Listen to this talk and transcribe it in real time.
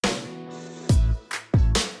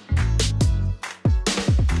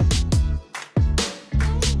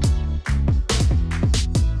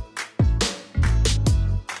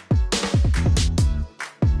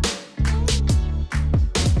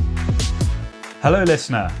Hello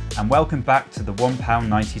listener, and welcome back to the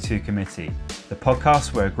 £1.92 Committee, the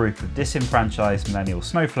podcast where a group of disenfranchised millennial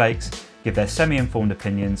snowflakes give their semi-informed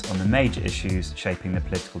opinions on the major issues shaping the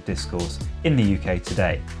political discourse in the UK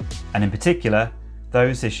today, and in particular,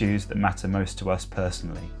 those issues that matter most to us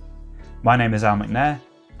personally. My name is Al McNair,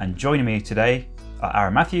 and joining me today are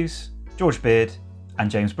Aaron Matthews, George Beard, and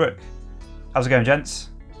James Brooke. How's it going, gents?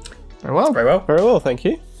 Very well. Very well, thank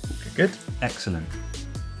you. Good. Excellent.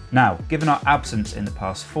 Now, given our absence in the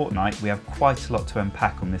past fortnight, we have quite a lot to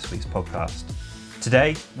unpack on this week's podcast.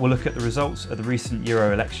 Today, we'll look at the results of the recent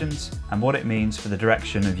Euro elections and what it means for the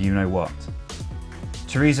direction of you-know-what.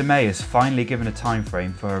 Theresa May has finally given a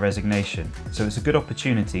timeframe for her resignation, so it's a good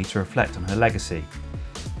opportunity to reflect on her legacy.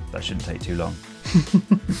 That shouldn't take too long.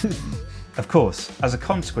 Of course, as a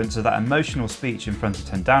consequence of that emotional speech in front of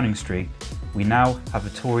 10 Downing Street, we now have a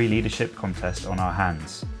Tory leadership contest on our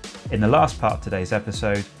hands. In the last part of today's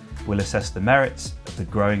episode, we'll assess the merits of the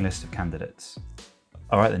growing list of candidates.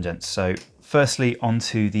 All right then, gents. So firstly,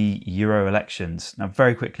 onto the Euro elections. Now,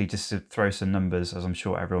 very quickly, just to throw some numbers, as I'm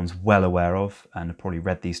sure everyone's well aware of and have probably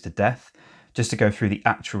read these to death, just to go through the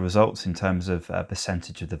actual results in terms of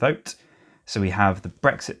percentage of the vote. So we have the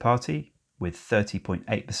Brexit Party with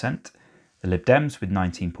 30.8%, the Lib Dems with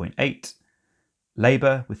 19.8%,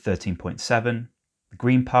 Labour with 13.7%, the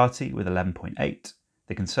Green Party with 11.8%,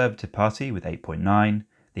 the Conservative Party with 8.9%,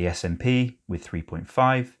 the SNP with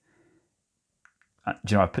 3.5%. Do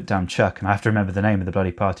you know, I put down Chuck and I have to remember the name of the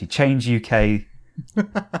bloody party. Change UK,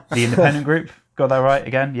 the independent group. Got that right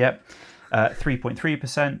again? Yep.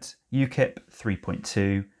 3.3%, UKIP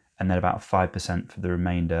 3.2%, and then about 5% for the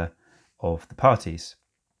remainder of the parties.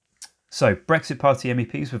 So Brexit Party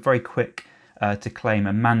MEPs were very quick to claim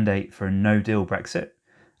a mandate for a no-deal Brexit,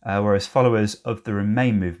 whereas followers of the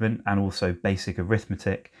Remain movement and also basic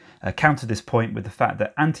arithmetic countered this point with the fact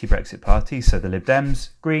that anti-Brexit parties, so the Lib Dems,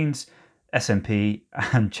 Greens, SNP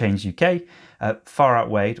and Change UK, they've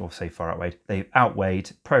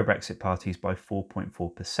outweighed pro-Brexit parties by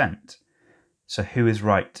 4.4%. So who is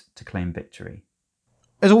right to claim victory?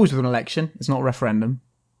 As always with an election, it's not a referendum.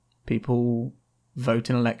 People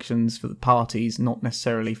vote in elections for the parties, not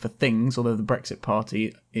necessarily for things, although the Brexit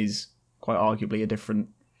Party is quite arguably a different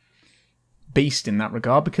beast in that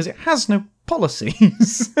regard because it has no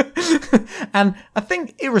policies. And I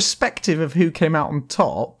think irrespective of who came out on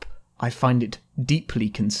top, I find it deeply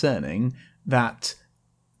concerning that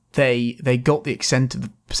they got the extent of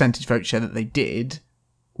the percentage vote share that they did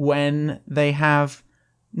when they have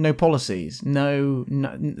no policies. No,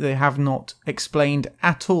 they have not explained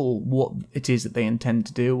at all what it is that they intend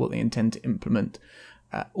to do, what they intend to implement.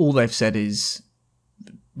 All they've said is,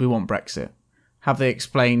 we want Brexit. Have they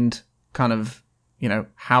explained kind of,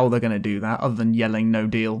 how they're going to do that other than yelling no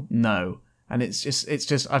deal? No. And it's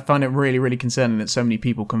just, I find it really, really concerning that so many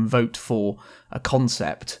people can vote for a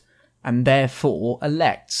concept and therefore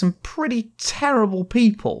elect some pretty terrible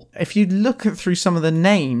people. If you look through some of the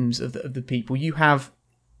names of the people, you have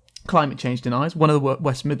climate change deniers, one of the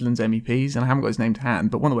West Midlands MEPs, and I haven't got his name to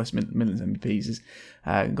hand, but one of the West Midlands MEPs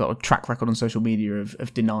has got a track record on social media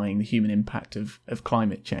of denying the human impact of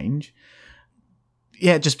climate change.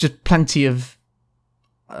 Yeah, just plenty of,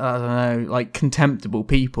 I don't know, like contemptible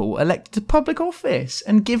people elected to public office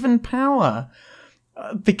and given power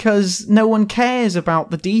because no one cares about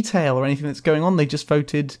the detail or anything that's going on. They just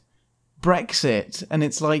voted Brexit, and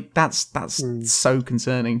it's like that's so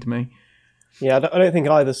concerning to me. Yeah, I don't think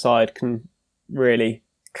either side can really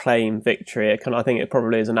claim victory. I think it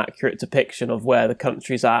probably is an accurate depiction of where the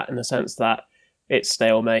country's at, in the sense that it's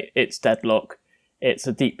stalemate, it's deadlock, it's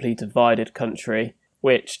a deeply divided country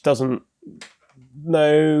which doesn't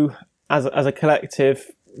know as a collective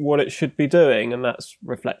what it should be doing, and that's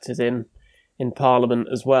reflected in Parliament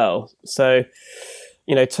as well. So,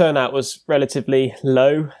 turnout was relatively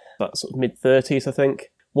low, about sort of mid-30s, I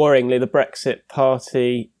think. Worryingly, the Brexit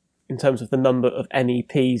Party, in terms of the number of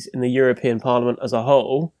MEPs in the European Parliament as a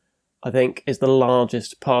whole, I think is the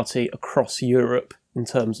largest party across Europe in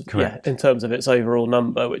terms of its overall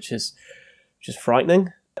number, which is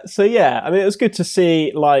frightening. So yeah, it was good to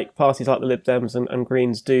see parties like the Lib Dems and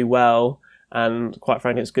Greens do well, and quite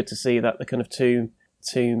frankly, it's good to see that the kind of two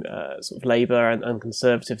sort of Labour and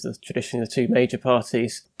Conservative, traditionally the two major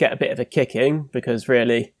parties, get a bit of a kicking, because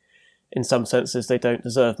really, in some senses, they don't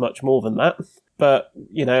deserve much more than that. But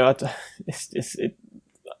I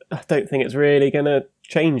don't think it's really going to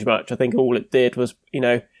change much. I think all it did was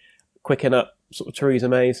quicken up sort of Theresa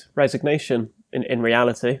May's resignation. In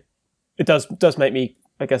reality, it does make me,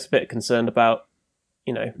 I guess, a bit concerned about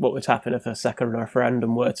what would happen if a second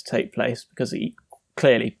referendum were to take place, because it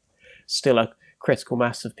clearly still a critical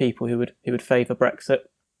mass of people who would favour Brexit.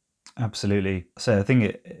 Absolutely. So I think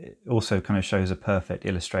it also kind of shows a perfect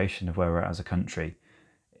illustration of where we're at as a country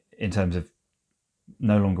in terms of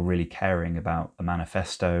no longer really caring about a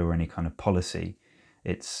manifesto or any kind of policy.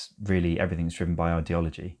 It's really everything's driven by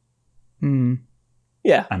ideology.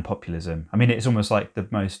 Yeah. And populism. I mean, it's almost like the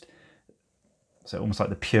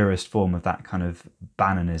purest form of that kind of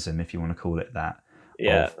Bannonism, if you want to call it that.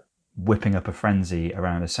 Yeah. Of whipping up a frenzy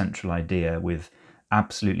around a central idea with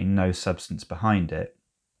absolutely no substance behind it.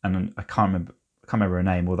 And I can't remember her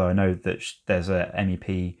name, although I know that there's a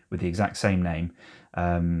MEP with the exact same name.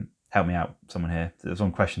 Help me out, someone here. It was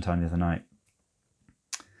on Question Time the other night.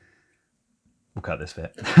 We'll cut this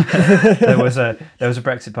bit. there was a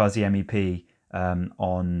Brexit Party MEP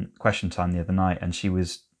on Question Time the other night, and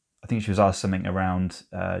I think she was asked something around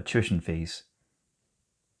tuition fees,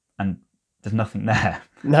 and there's nothing there.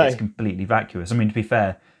 No. It's completely vacuous. I mean, to be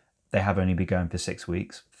fair, they have only been going for 6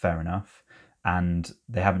 weeks. Fair enough. And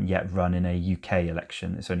they haven't yet run in a UK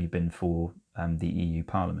election. It's only been for the EU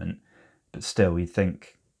Parliament. But still, you'd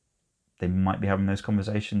think they might be having those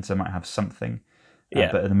conversations. They might have something.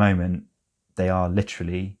 Yeah. But at the moment, they are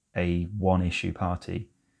literally a one-issue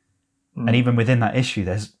party. And even within that issue,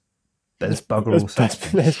 there's bugger all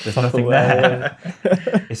substance. There's nothing there.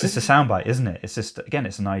 Yeah. It's just a soundbite, isn't it? It's just, again,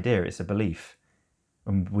 it's an idea. It's a belief.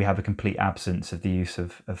 And we have a complete absence of the use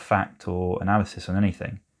of fact or analysis on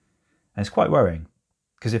anything. And it's quite worrying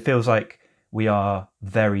because it feels like we are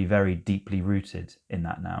very, very deeply rooted in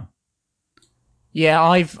that now. Yeah,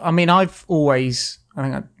 I've always, I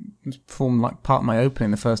think I formed like part of my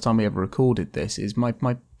opening the first time we ever recorded this, is my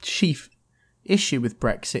chief issue with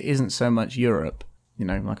Brexit isn't so much Europe. You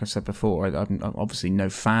know, like I said before, I'm obviously no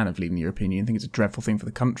fan of leaving the European Union. I think it's a dreadful thing for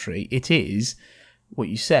the country. It is what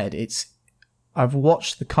you said. I've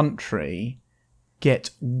watched the country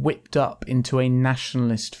get whipped up into a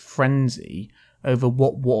nationalist frenzy over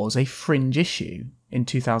what was a fringe issue in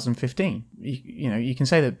 2015. You can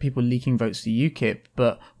say that people leaking votes to UKIP,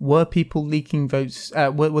 but were people leaking votes?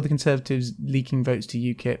 Were the Conservatives leaking votes to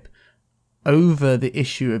UKIP over the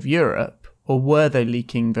issue of Europe, or were they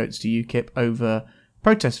leaking votes to UKIP over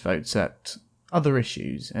protest votes at other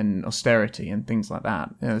issues and austerity and things like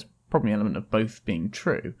that? There's probably an element of both being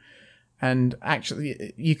true. And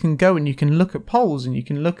actually, you can go and you can look at polls, and you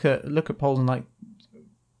can look at polls and like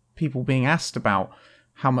people being asked about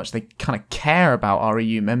how much they kind of care about our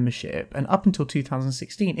EU membership. And up until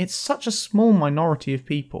 2016, it's such a small minority of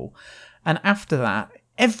people. And after that,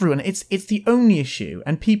 everyone, it's the only issue,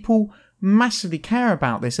 and people massively care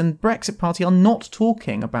about this. And the Brexit Party are not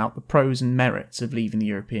talking about the pros and merits of leaving the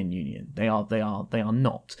European Union. They are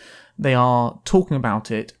not. They are talking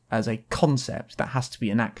about it as a concept that has to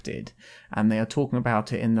be enacted, and they are talking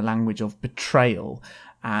about it in the language of betrayal,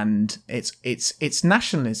 and it's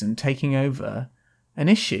nationalism taking over an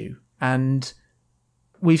issue. And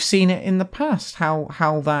we've seen it in the past how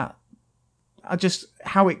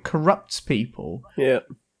it corrupts people. Yeah,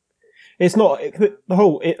 it's not the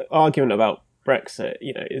whole argument about Brexit.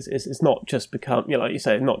 It's not just become, like you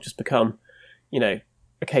say, not just become, a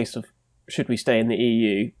case of should we stay in the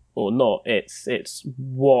EU or not. It's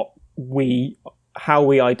how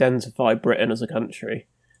we identify Britain as a country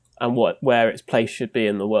and where its place should be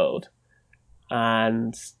in the world.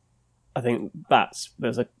 And I think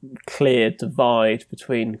there's a clear divide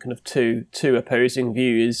between kind of two opposing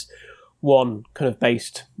views, one kind of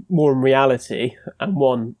based more on reality and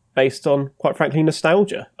one based on, quite frankly,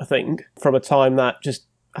 nostalgia, I think, from a time that just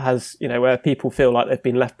has, where people feel like they've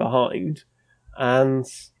been left behind. And,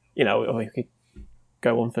 we could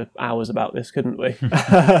go on for hours about this, couldn't we?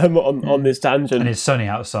 on this tangent. And it's sunny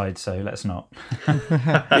outside, so let's not.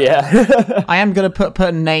 Yeah. I am going to put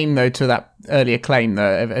a name though to that earlier claim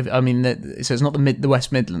though. I mean, so it's not the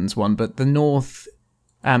West Midlands one, but the North.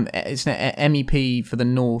 It's an MEP for the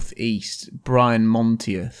North East, Brian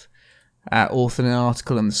Monteith, authored an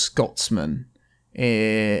article in the Scotsman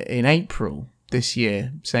in April this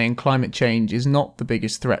year, saying climate change is not the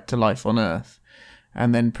biggest threat to life on Earth.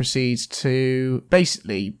 And then proceeds to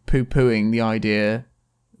basically poo-pooing the idea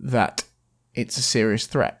that it's a serious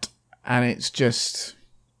threat. And it's just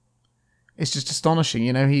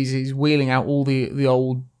astonishing. He's wheeling out all the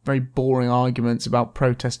old, very boring arguments about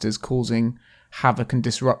protesters causing havoc and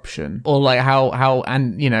disruption, or like how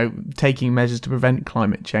taking measures to prevent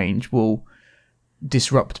climate change will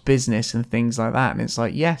disrupt business and things like that. And it's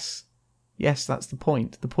like, yes, that's the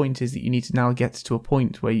point. The point is that you need to now get to a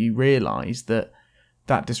point where you realise that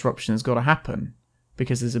disruption has got to happen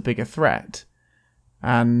because there's a bigger threat.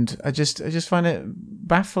 And I just find it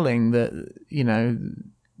baffling that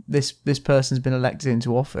this person's been elected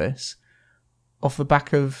into office off the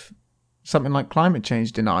back of something like climate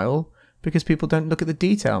change denial, because people don't look at the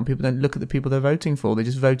detail and people don't look at the people they're voting for. They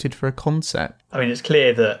just voted for a concept. I mean, it's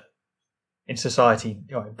clear that in society,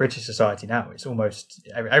 in British society now, it's almost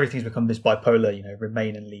everything's become this bipolar,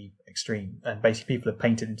 Remain and Leave extreme, and basically people are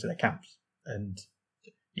painted into their camps. And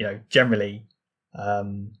generally,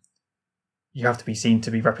 you have to be seen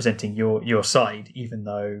to be representing your side, even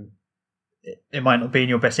though it might not be in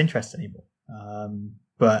your best interest anymore. I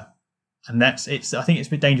think it's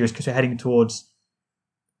a bit dangerous because we're heading towards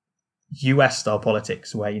US style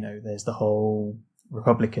politics where, there's the whole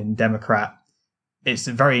Republican, Democrat. It's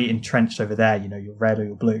very entrenched over there, you're red or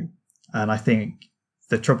you're blue. And I think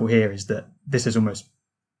the trouble here is that this is almost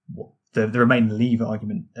the Remain and Leave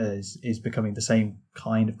argument is becoming the same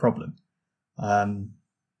kind of problem. And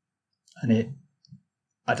it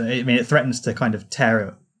threatens to kind of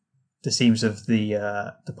tear the seams of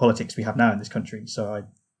the politics we have now in this country. So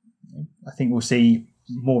I think we'll see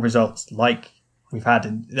more results like we've had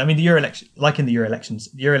the Euro election, like in the Euro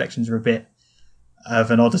elections. The Euro elections are a bit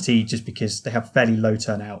of an oddity just because they have fairly low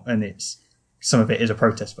turnout and some of it is a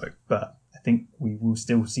protest vote. But I think we will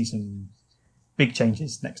still see some big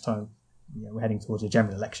changes next time. We're heading towards a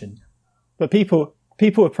general election. But people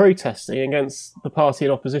are protesting against the party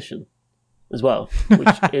in opposition as well,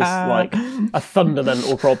 which is like a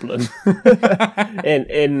fundamental problem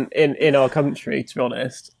in our country, to be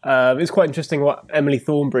honest. It's quite interesting what Emily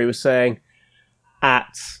Thornberry was saying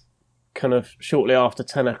at kind of shortly after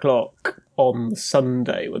 10 o'clock on the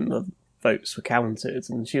Sunday when the votes were counted,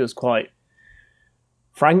 and she was quite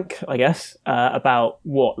frank, I guess, about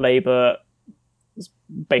what Labour's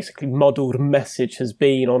basically modelled message has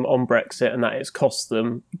been on Brexit, and that it's cost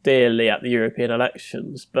them dearly at the European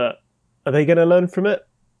elections. But are they going to learn from it?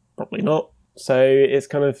 Probably not. So it's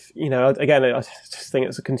kind of, again, I just think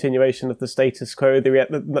it's a continuation of the status quo.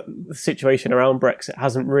 The situation around Brexit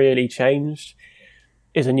hasn't really changed.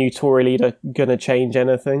 Is a new Tory leader going to change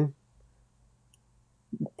anything?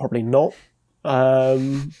 Probably not.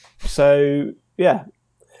 So yeah,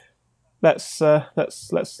 let's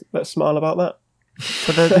smile about that.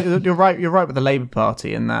 But you're right. You're right with the Labour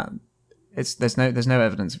Party in that there's no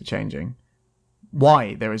evidence of it changing.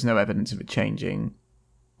 Why there is no evidence of it changing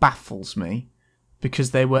baffles me,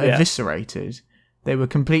 because they were eviscerated. They were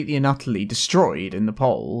completely and utterly destroyed in the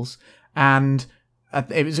polls, and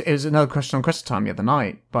it was another question on Question Time the other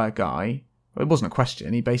night by a guy. Well, it wasn't a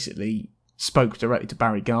question. He basically spoke directly to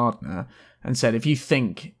Barry Gardner and said, if you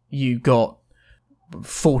think you got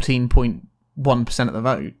 14.1% of the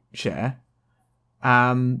vote share,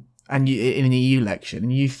 and you in an EU election,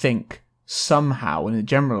 and you think somehow in a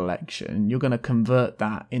general election you're going to convert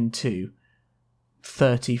that into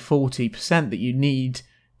 30-40% that you need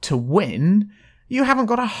to win, you haven't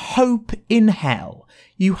got a hope in hell.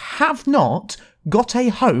 You have not got a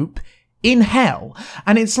hope in hell.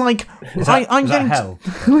 And it's like, I'm getting hell?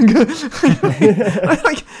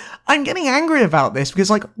 I'm getting angry about this because,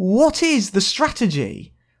 like, what is the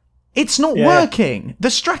strategy? It's not working. The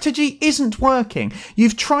strategy isn't working.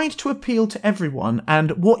 You've tried to appeal to everyone,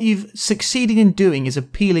 and what you've succeeded in doing is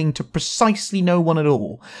appealing to precisely no one at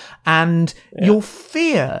all. And your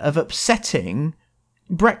fear of upsetting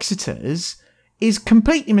Brexiters is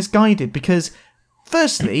completely misguided because,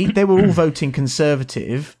 firstly, they were all voting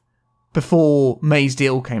Conservative before May's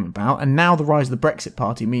deal came about, and now the rise of the Brexit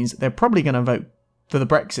Party means that they're probably going to vote for the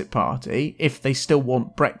Brexit Party if they still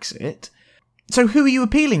want Brexit. So who are you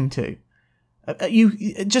appealing to?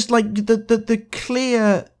 You just like the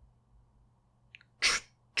clear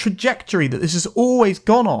trajectory that this has always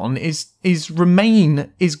gone on is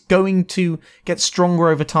going to get stronger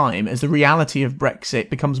over time as the reality of Brexit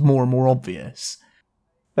becomes more and more obvious.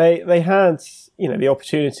 They had the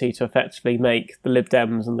opportunity to effectively make the Lib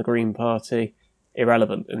Dems and the Green Party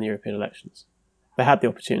irrelevant in the European elections. They had the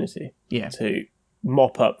opportunity to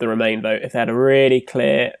mop up the Remain vote if they had a really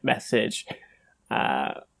clear message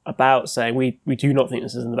about saying we do not think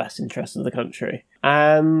this is in the best interest of the country.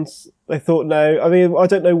 And they thought, no. I mean, I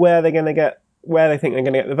don't know where they think they're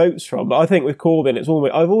going to get the votes from, but I think with Corbyn,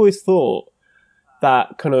 I've always thought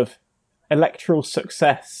that kind of electoral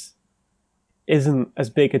success isn't as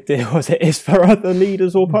big a deal as it is for other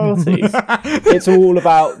leaders or parties. It's all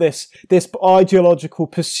about this ideological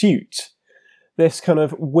pursuit, this kind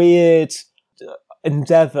of weird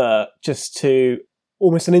endeavour just to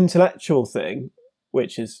almost an intellectual thing,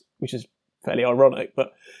 which is fairly ironic,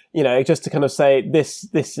 but just to kind of say this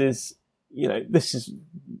is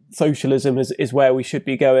socialism is where we should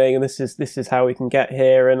be going, and this is how we can get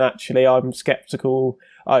here. And actually, I'm sceptical.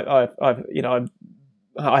 I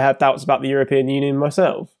had doubts about the European Union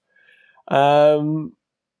myself.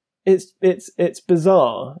 it's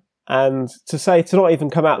bizarre. And to not even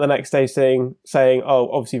come out the next day saying, oh,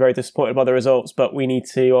 obviously very disappointed by the results, but we need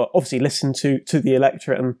to obviously listen to the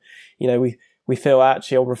electorate, and we feel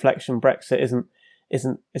actually on reflection Brexit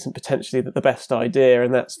isn't potentially the best idea,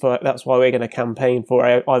 and that's why we're going to campaign for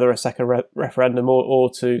either a second referendum or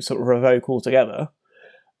to sort of revoke altogether.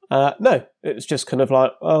 No, it's just kind of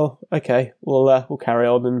like, oh, okay, we'll carry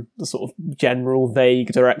on in the sort of general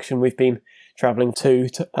vague direction we've been travelling to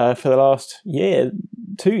for the last year,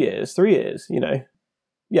 2 years, 3 years.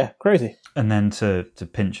 Yeah, crazy. And then to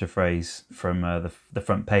pinch a phrase from the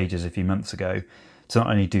front pages a few months ago, to not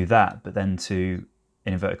only do that, but then to,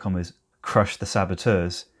 in inverted commas, crush the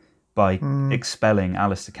saboteurs by expelling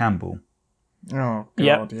Alistair Campbell. Oh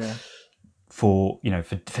God, yeah. For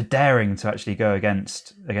daring to actually go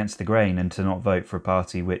against the grain and to not vote for a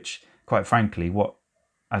party which, quite frankly,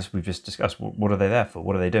 as we've just discussed, what are they there for?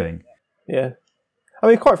 What are they doing? Yeah, I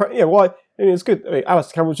mean, quite frankly, why? I mean, it's good. I mean,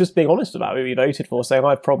 Alistair Campbell was just being honest about who he voted for, saying,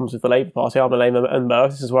 I have problems with the Labour Party, I'm a Labour member,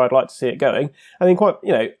 this is where I'd like to see it going. I mean,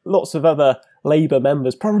 lots of other Labour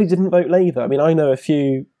members probably didn't vote Labour. I mean, I know a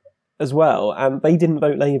few as well, and they didn't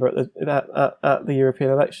vote Labour at the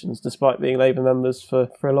European elections, despite being Labour members for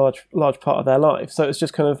a large part of their life. So it's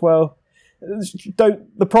just kind of,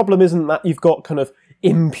 the problem isn't that you've got kind of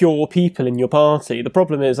impure people in your party. The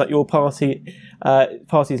problem is that your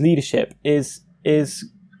party's leadership is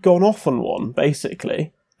gone off on one,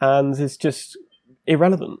 basically, and is just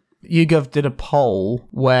irrelevant. YouGov did a poll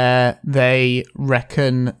where they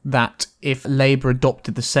reckon that if Labour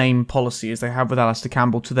adopted the same policy as they have with Alistair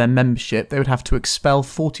Campbell to their membership, they would have to expel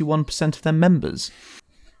 41% of their members.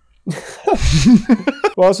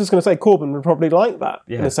 Well, I was just going to say Corbyn would probably like that,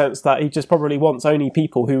 in the sense that he just probably wants only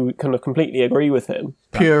people who kind of completely agree with him.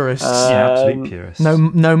 Purists. Absolute purists. No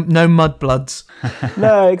mudbloods.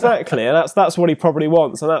 No, exactly. And that's what he probably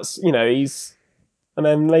wants. And that's, and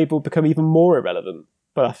then Labour will become even more irrelevant.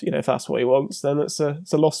 But if that's what he wants, then it's a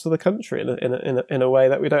loss for the country in a way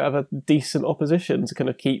that we don't have a decent opposition to kind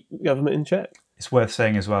of keep government in check. It's worth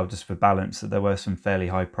saying as well, just for balance, that there were some fairly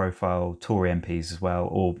high-profile Tory MPs as well,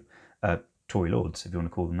 or Tory Lords, if you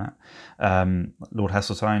want to call them that. Lord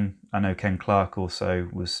Heseltine, I know Ken Clarke also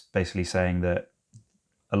was basically saying that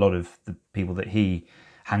a lot of the people that he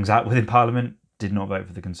hangs out with in Parliament did not vote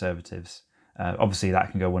for the Conservatives. Obviously,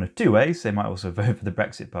 that can go one of two ways. They might also vote for the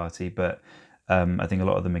Brexit Party, but I think a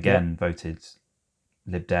lot of them again voted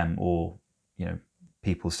Lib Dem or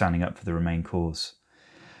people standing up for the Remain cause.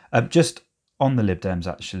 Just on the Lib Dems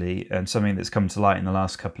actually, and something that's come to light in the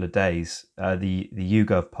last couple of days, the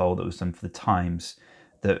YouGov poll that was done for the Times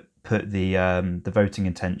that put the voting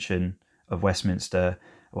intention of Westminster,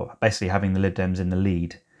 or basically having the Lib Dems in the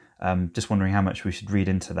lead. Just wondering how much we should read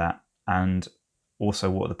into that, and also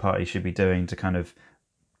what the party should be doing to kind of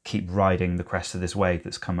keep riding the crest of this wave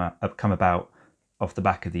that's come about off the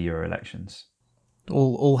back of the Euro elections.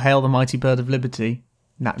 All hail the mighty bird of liberty.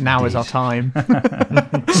 Now is our time.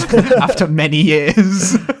 After many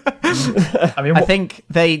years. I think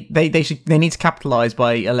they need to capitalise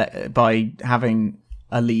by having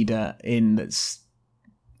a leader in that's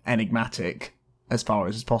enigmatic as far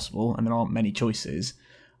as possible, and there aren't many choices.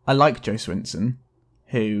 I like Joe Swinson,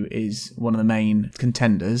 who is one of the main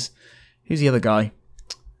contenders. Who's the other guy?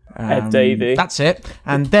 Ed Davey. That's it.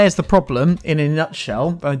 And there's the problem in a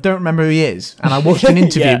nutshell. I don't remember who he is. And I watched an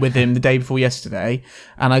interview with him the day before yesterday,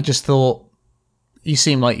 and I just thought, you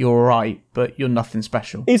seem like you're all right, but you're nothing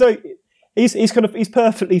special. He's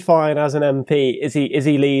perfectly fine as an MP. Is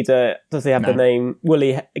he leader? Does he have the name? Will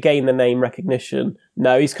he gain the name recognition?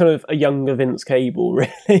 No, he's kind of a younger Vince Cable,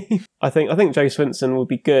 really. I think Joe Swinson will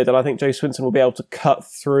be good, and I think Joe Swinson will be able to cut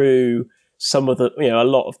through some of the, a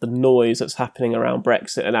lot of the noise that's happening around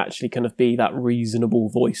Brexit and actually kind of be that reasonable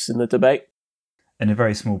voice in the debate. In a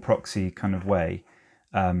very small proxy kind of way,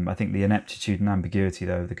 I think the ineptitude and ambiguity,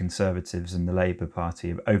 though, of the Conservatives and the Labour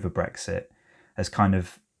Party over Brexit has kind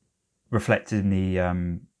of reflected in the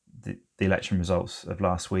election results of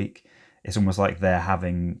last week. It's almost like they're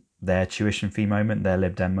having their tuition fee moment, their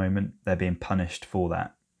Lib Dem moment. They're being punished for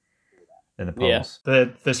that in the polls. Yeah.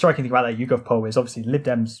 The striking thing about that YouGov poll is obviously Lib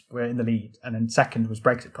Dems were in the lead, and then second was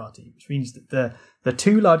Brexit Party, which means that the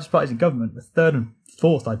two largest parties in government were third and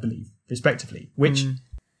fourth, I believe, respectively, which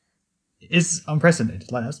is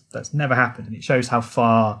unprecedented. Like that's never happened, and it shows how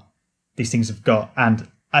far these things have got. And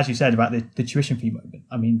as you said about the tuition fee moment,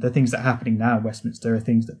 I mean, the things that are happening now in Westminster are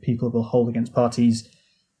things that people will hold against parties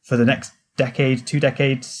for the next decade, 2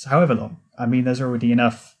 decades, however long. I mean, there's already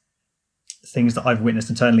enough things that I've witnessed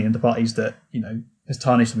internally in the parties that, has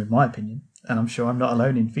tarnished them, in my opinion. And I'm sure I'm not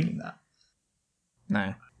alone in feeling that.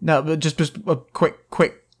 No, but just a quick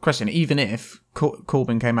question, even if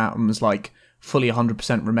Corbyn came out and was like, fully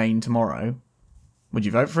 100% Remain tomorrow, would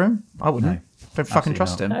you vote for him? I wouldn't. No, Don't fucking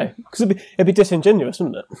trust him. No, because it'd be disingenuous,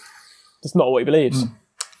 wouldn't it? That's not what he believes.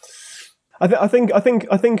 I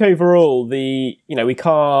think overall, we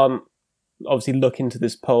can't obviously look into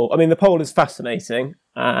this poll. I mean, the poll is fascinating,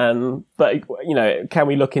 but can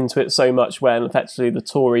we look into it so much when effectively the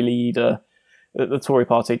Tory leader, the Tory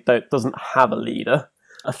party doesn't have a leader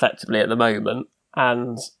effectively at the moment,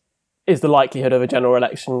 and is the likelihood of a general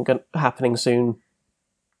election happening soon?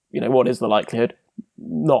 What is the likelihood?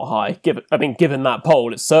 Not high. Given that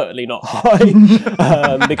poll, it's certainly not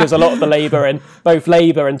high because a lot of the both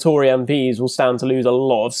Labour and Tory MPs will stand to lose a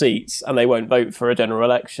lot of seats, and they won't vote for a general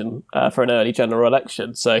election, for an early general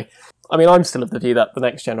election. So, I'm still of the view that the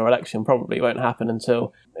next general election probably won't happen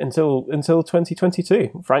until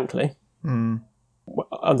 2022. Frankly,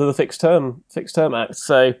 under the fixed term act.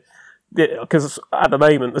 So, because at the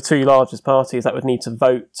moment the two largest parties that would need to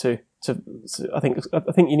vote I think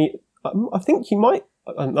you might.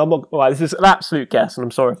 This is an absolute guess, and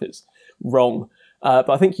I'm sorry if it's wrong. But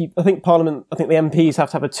I think Parliament. I think the MPs have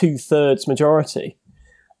to have a 2/3 majority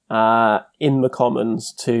in the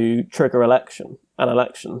Commons to trigger an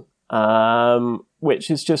election, which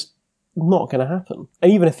is just not going to happen.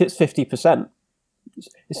 And even if it's 50%,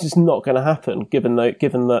 it's just not going to happen. Given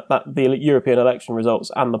that the European election results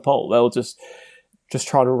and the poll, they'll just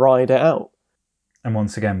try to ride it out. And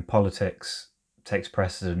once again, politics takes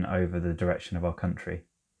precedent over the direction of our country.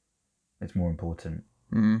 It's more important.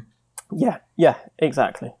 Yeah,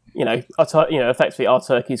 exactly. Effectively, our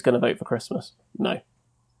turkey's going to vote for Christmas. No.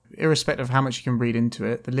 Irrespective of how much you can read into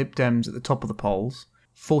it, the Lib Dems at the top of the polls,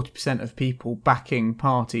 40% of people backing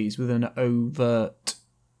parties with an overt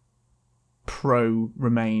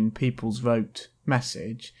pro-Remain People's Vote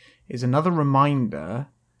message is another reminder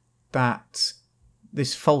that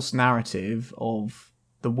this false narrative of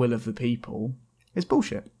the will of the people is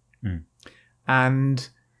bullshit. And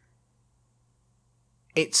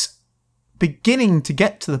it's beginning to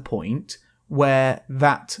get to the point where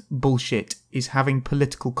that bullshit is having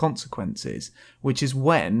political consequences, which is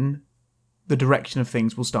when the direction of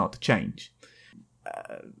things will start to change.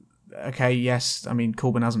 Yes,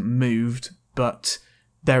 Corbyn hasn't moved, but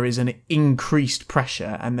there is an increased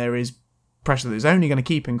pressure, and there is pressure that is only going to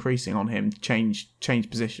keep increasing on him to change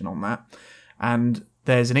position on that. And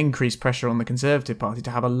there's an increased pressure on the Conservative Party to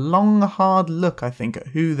have a long, hard look, I think, at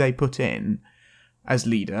who they put in as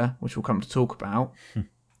leader, which we'll come to talk about,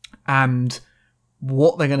 and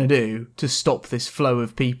what they're going to do to stop this flow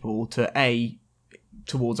of people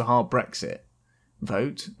towards a hard Brexit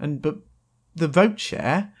vote. But the vote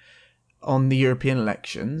share on the European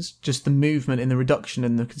elections, just the movement in the reduction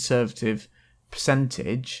in the Conservative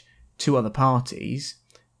percentage to other parties,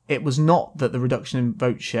 it was not that the reduction in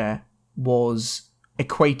vote share was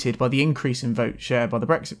equated by the increase in vote share by the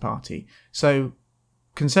Brexit Party. So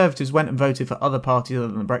Conservatives went and voted for other parties other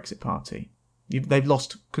than the Brexit Party. They've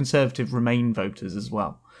lost Conservative Remain voters as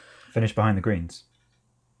well. Finished behind the Greens.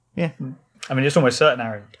 Yeah. It's almost certain,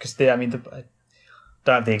 Aaron, because I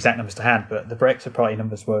don't have the exact numbers to hand, but the Brexit Party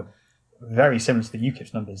numbers were very similar to the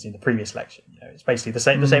UKIP's numbers in the previous election. It's basically the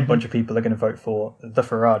same bunch of people are going to vote for the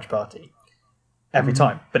Farage Party every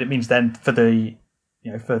time. But it means then for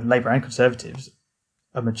for Labour and Conservatives,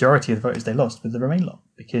 a majority of the voters they lost with the Remain lot,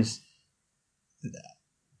 because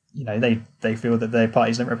they feel that their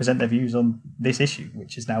parties don't represent their views on this issue,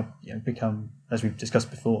 which has now become, as we've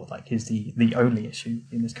discussed before, is the only issue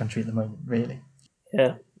in this country at the moment, really.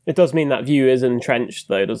 Yeah, it does mean that view is entrenched,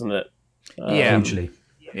 though, doesn't it? Hugely.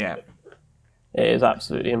 Yeah. It is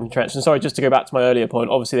absolutely entrenched. And sorry, just to go back to my earlier point,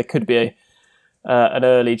 obviously there could be an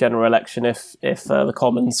early general election if the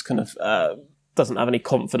Commons kind of doesn't have any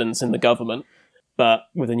confidence in the government. But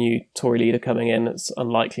with a new Tory leader coming in, it's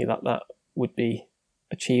unlikely that would be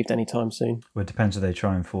achieved anytime soon. Well, it depends if they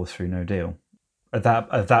try and force through no deal. At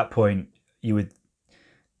that point,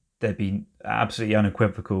 there'd be absolutely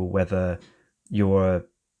unequivocal whether you're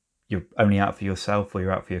only out for yourself or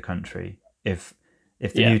you're out for your country. If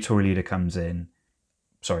the new Tory leader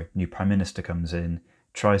new Prime Minister comes in,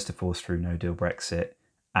 tries to force through no deal Brexit,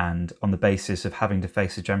 and on the basis of having to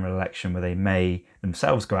face a general election where they may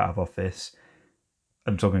themselves go out of office,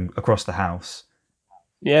 I'm talking across the House.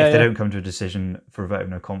 If they don't come to a decision for a vote of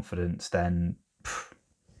no confidence, then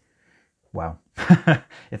wow.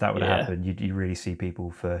 If that would happen, you really see people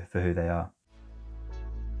for who they are.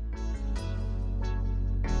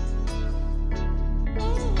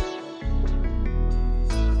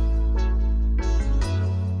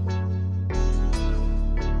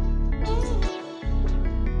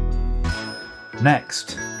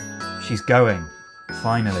 Next, she's going.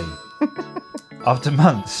 Finally, after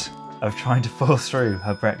months of trying to force through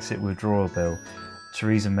her Brexit withdrawal bill,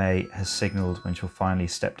 Theresa May has signalled when she'll finally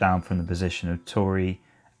step down from the position of Tory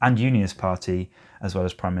and Unionist Party, as well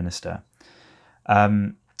as Prime Minister.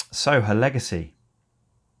 So her legacy.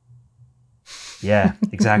 Yeah,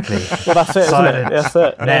 exactly. Well, that's it, isn't it? That's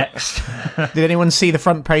it. Next. Did anyone see the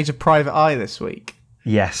front page of Private Eye this week?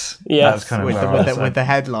 Yes. Yes. That was kind of With the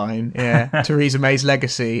headline, Theresa May's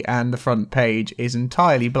legacy, and the front page is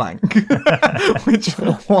entirely blank, which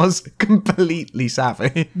was completely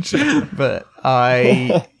savage. But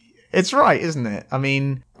it's right, isn't it? I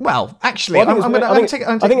mean, well, actually,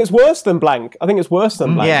 I think it's worse than blank. I think it's worse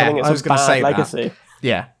than blank. Yeah, I think it's I was a going to bad say legacy. that.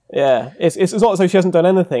 Yeah. Yeah, it's not as though she hasn't done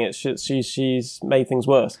anything. It's just, she's made things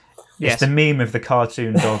worse. It's the meme of the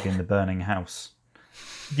cartoon dog in the burning house.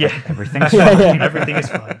 Yeah, Everything's fine. Yeah. everything is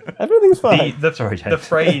fine. Everything's fine. Sorry, James. The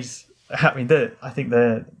phrase. I mean, I think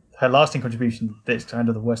her lasting contribution. That's kind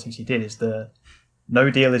of the worst thing she did is the "no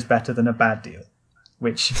deal is better than a bad deal,"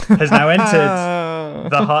 which has now entered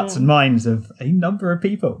the hearts and minds of a number of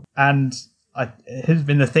people, and it has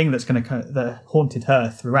been the thing that's that haunted her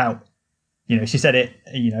throughout. You know, she said it,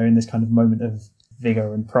 in this kind of moment of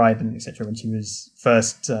vigor and pride and etc. when she was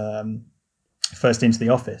first into the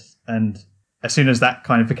office, and as soon as that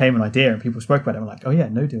kind of became an idea and people spoke about it, we're like, oh yeah,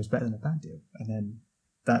 no deal is better than a bad deal, and then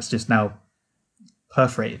that's just now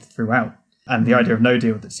perforated throughout. And the idea of no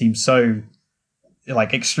deal that seems so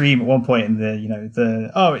like extreme at one point in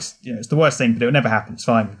it's the worst thing, but it'll never happen. It's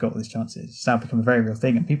fine. We've got all these chances. It's now become a very real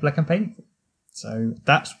thing, and people are campaigning for it. So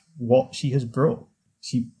that's what she has brought.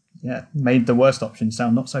 She made the worst option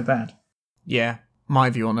sound not so bad. Yeah,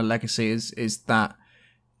 my view on her legacy is that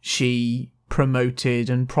she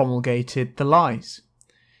promoted and promulgated the lies.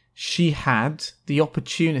 She had the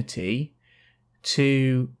opportunity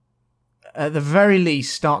to, at the very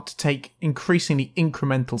least, start to take increasingly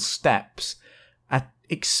incremental steps at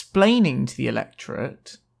explaining to the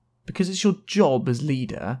electorate, because it's your job as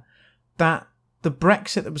leader, that the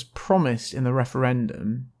Brexit that was promised in the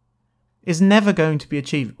referendum is never going to be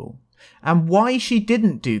achievable. And why she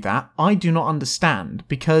didn't do that, I do not understand,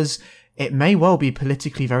 because it may well be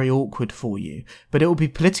politically very awkward for you, but it will be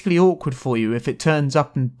politically awkward for you if it turns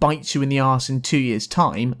up and bites you in the arse in 2 years'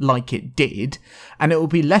 time, like it did, and it will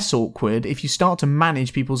be less awkward if you start to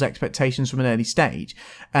manage people's expectations from an early stage.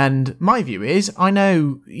 And my view is, I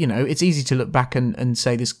know, it's easy to look back and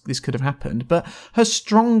say this could have happened, but her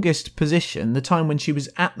strongest position, the time when she was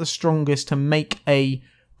at the strongest to make a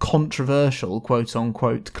controversial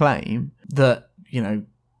quote-unquote claim that,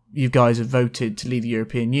 you guys have voted to leave the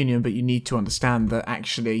European Union, but you need to understand that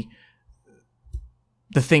actually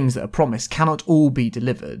the things that are promised cannot all be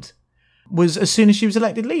delivered, was as soon as she was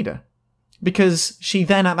elected leader. Because she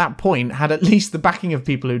then at that point had at least the backing of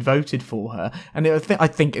people who'd voted for her. And I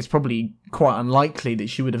think it's probably quite unlikely that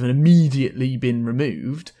she would have immediately been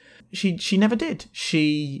removed. She never did.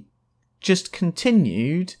 She just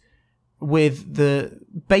continued with the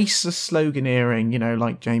baseless sloganeering,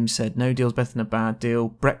 like James said, no deal's better than a bad deal.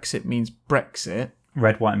 Brexit means Brexit.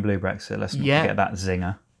 Red, white and blue Brexit. Let's not forget that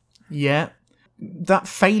zinger. Yeah. That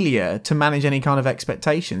failure to manage any kind of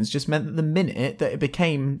expectations just meant that the minute that it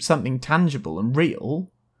became something tangible and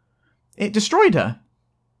real, it destroyed her.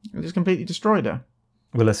 It just completely destroyed her.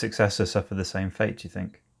 Will a successor suffer the same fate, do you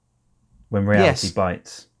think? When reality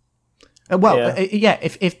bites?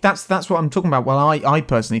 If that's what I'm talking about. Well, I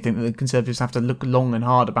personally think that the Conservatives have to look long and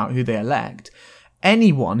hard about who they elect.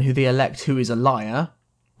 Anyone who they elect who is a liar,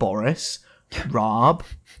 Boris, Raab,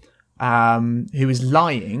 who is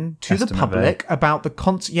lying to the public about the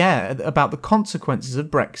consequences of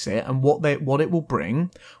Brexit and what it will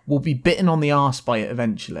bring, will be bitten on the arse by it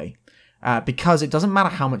eventually. Because it doesn't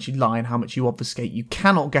matter how much you lie and how much you obfuscate, you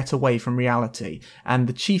cannot get away from reality. And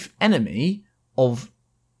the chief enemy of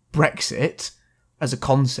Brexit as a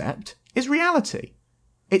concept is reality.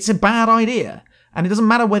 It's a bad idea, and it doesn't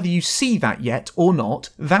matter whether you see that yet or not.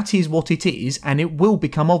 That is what it is, and it will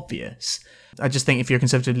become obvious. I just think if you're a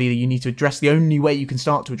Conservative leader, you need to address, the only way you can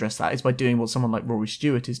start to address that is by doing what someone like Rory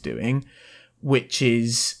Stewart is doing, which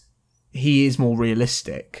is he is more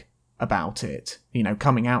realistic about it,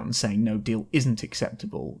 coming out and saying no deal isn't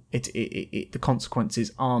acceptable. The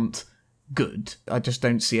consequences aren't good. I just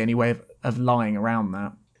don't see any way of lying around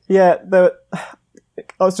that. Yeah, I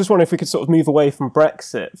was just wondering if we could sort of move away from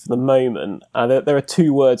Brexit for the moment. There are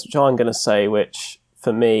two words which I'm going to say, which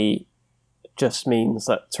for me just means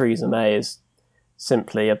that Theresa May is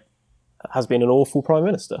simply has been an awful Prime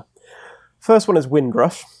Minister. First one is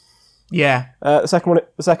Windrush. Yeah. The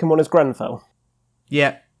second one is Grenfell.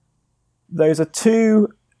 Yeah. Those are two.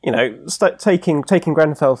 Taking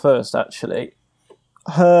Grenfell first. Actually,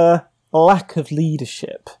 her lack of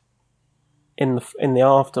leadership in the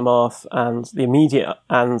aftermath and the immediate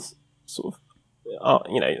and sort of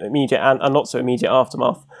immediate and not so immediate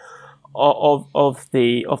aftermath of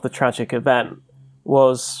the tragic event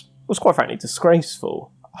was quite frankly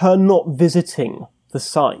disgraceful. Her not visiting the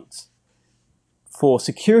site for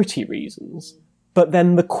security reasons, but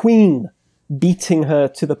then the Queen beating her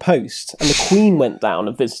to the post, and the Queen went down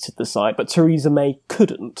and visited the site, but Theresa May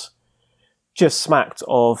couldn't, just smacked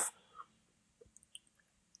of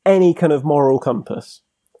any kind of moral compass,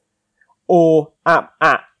 or at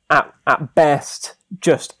best,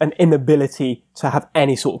 just an inability to have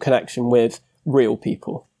any sort of connection with real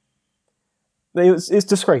people. It's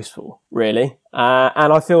disgraceful, really,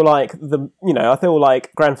 and I feel like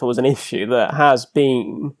Grenfell was an issue that has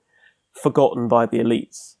been forgotten by the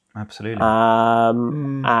elites. Absolutely.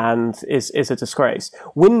 And is a disgrace.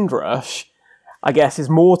 Windrush, I guess, is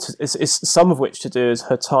some of which to do is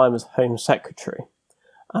her time as Home Secretary,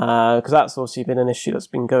 because that's obviously been an issue that's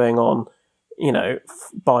been going on,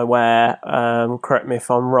 by where, correct me if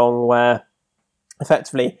I'm wrong, where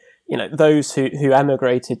effectively, those who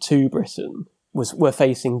emigrated to Britain were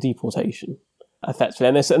facing deportation, effectively,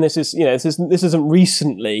 and this isn't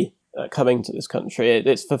recently coming to this country.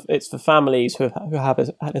 It's for families who have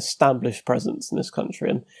an established presence in this country,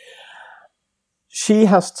 and she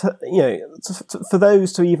has to, for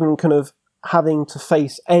those to even kind of having to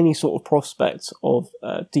face any sort of prospect of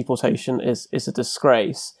deportation is a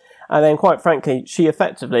disgrace. And then, quite frankly, she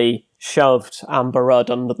effectively shoved Amber Rudd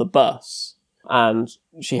under the bus, and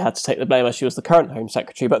she had to take the blame as she was the current Home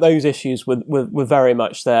Secretary. But those issues were very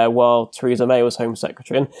much there while Theresa May was Home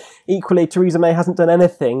Secretary. And equally, Theresa May hasn't done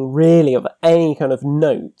anything really of any kind of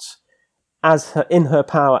note in her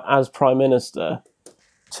power as Prime Minister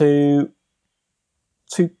to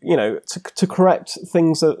correct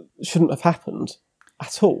things that shouldn't have happened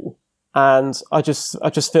at all. And I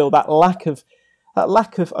just feel that lack of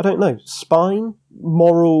I don't know, spine,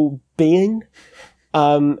 moral being,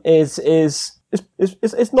 is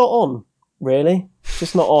not on, really. It's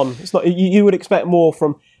just not on. It's not. You would expect more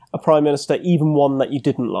from a Prime Minister, even one that you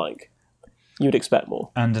didn't like. You would expect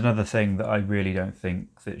more. And another thing that I really don't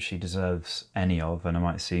think that she deserves any of, and it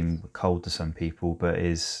might seem cold to some people, but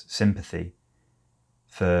is sympathy.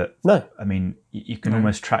 No. I mean, you can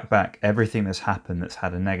almost track back everything that's happened that's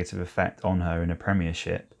had a negative effect on her in a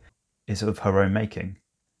premiership is of her own making.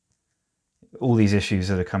 All these issues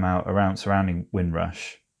that have come out surrounding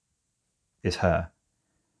Windrush is her.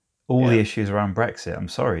 All the issues around Brexit, I'm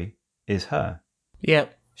sorry, is her.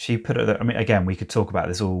 Yep. She put it. I mean, again, we could talk about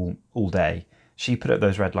this all day. She put up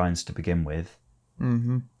those red lines to begin with,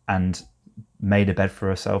 and made a bed for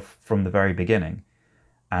herself from the very beginning.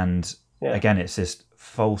 And again, it's this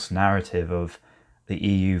false narrative of the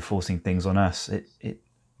EU forcing things on us.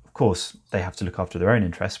 Of course, they have to look after their own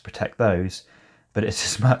interests, protect those, but it's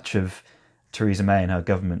as much of Theresa May and her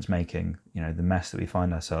government's making, the mess that we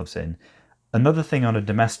find ourselves in. Another thing on a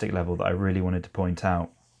domestic level that I really wanted to point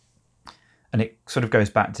out, and it sort of goes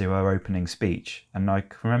back to her opening speech, and I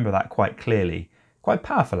can remember that quite clearly, quite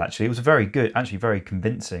powerful actually. It was a very good, actually very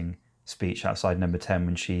convincing speech outside Number 10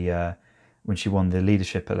 when she won the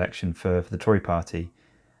leadership election for the Tory party.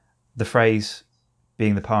 The phrase,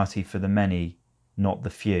 being the party for the many, not the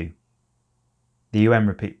few. The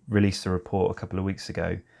UN released a report a couple of weeks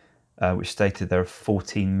ago which stated there are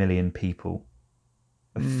 14 million people,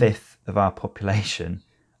 a fifth of our population,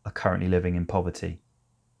 are currently living in poverty.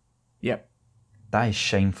 Yep. That is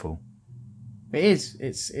shameful. It is.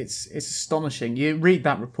 It's astonishing. You read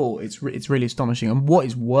that report, it's really astonishing. And what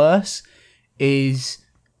is worse is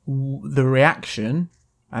the reaction,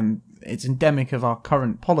 and it's endemic of our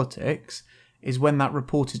current politics, is when that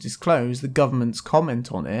report is disclosed, the government's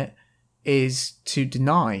comment on it is to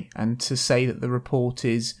deny and to say that the report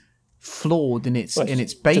is flawed in its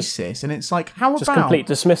basis. And it's like, how about complete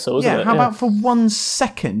dismissal, isn't it? How about for 1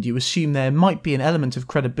 second you assume there might be an element of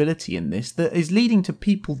credibility in this that is leading to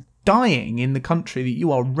people dying in the country that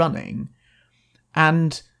you are running,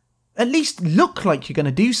 and at least look like you're going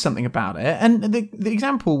to do something about it. And the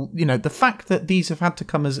example, the fact that these have had to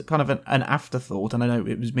come as kind of an afterthought, and I know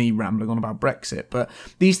it was me rambling on about Brexit, but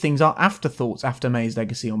these things are afterthoughts after May's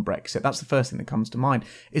legacy on Brexit. That's the first thing that comes to mind,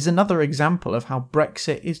 is another example of how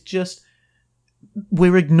Brexit is just,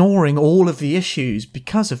 we're ignoring all of the issues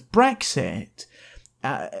because of Brexit.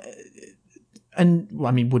 And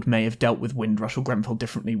I mean, would May have dealt with Windrush or Grenfell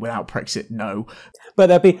differently without Brexit? No.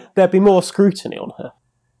 But there'd be more scrutiny on her.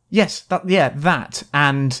 Yes, that,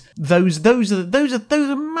 and those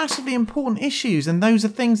are massively important issues, and those are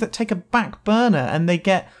things that take a back burner, and they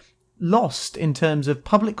get lost in terms of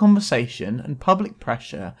public conversation and public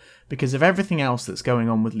pressure because of everything else that's going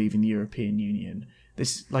on with leaving the European Union.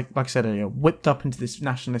 This, like I said earlier, whipped up into this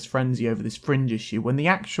nationalist frenzy over this fringe issue when the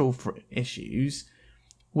actual issues,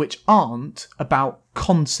 which aren't about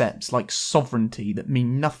concepts like sovereignty that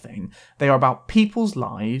mean nothing, they are about people's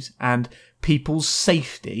lives and people's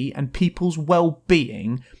safety and people's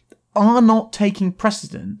well-being, are not taking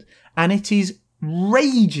precedent, and it is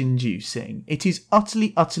rage-inducing. It is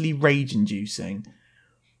utterly, utterly rage-inducing.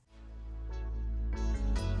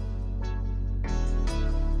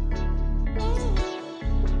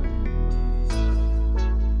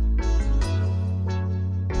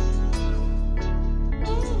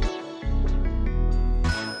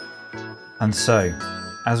 And so,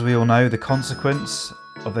 as we all know, the consequence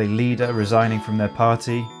of a leader resigning from their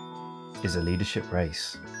party is a leadership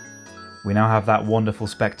race. We now have that wonderful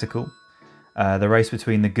spectacle, the race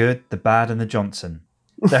between the good, the bad and the Johnson.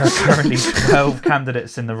 There are currently 12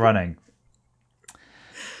 candidates in the running.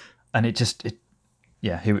 And Jesus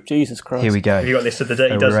Christ. Here we go. Have you got a list of the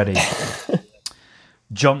dirty We're dozen? ready.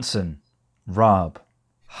 Johnson, Raab,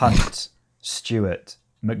 Hunt, Stewart,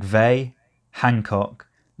 McVeigh, Hancock,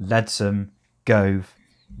 Leadsom, Gove,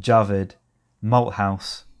 Javid,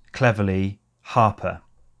 Malthouse, Cleverly, Harper.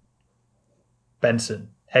 Benson,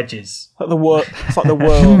 Hedges. It's like the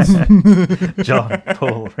world. John,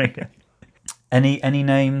 Paul, Regan. Any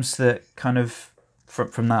names that kind of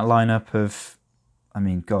from that lineup of, I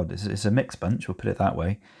mean, God, it's a mixed bunch. We'll put it that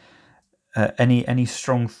way. Any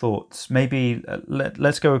strong thoughts? Maybe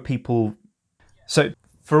let's go with people. So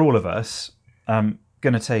for all of us, I'm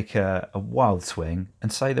going to take a wild swing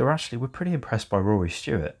and say that we're pretty impressed by Rory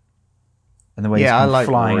Stewart and the way he's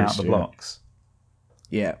flying Rory out Stewart. the blocks.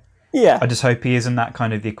 Yeah. Yeah. I just hope he isn't that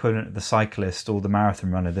kind of the equivalent of the cyclist or the marathon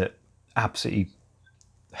runner that absolutely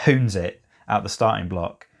hoons it out the starting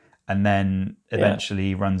block and then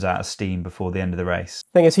eventually runs out of steam before the end of the race.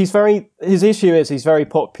 Thing is, his issue is he's very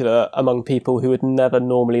popular among people who would never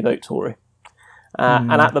normally vote Tory.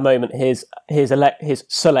 And at the moment, his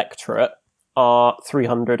selectorate are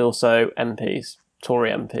 300 or so MPs,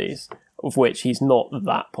 Tory MPs, of which he's not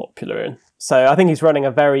that popular in. So I think he's running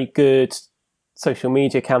a very good social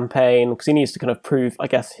media campaign because he needs to kind of prove, I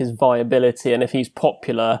guess, his viability. And if he's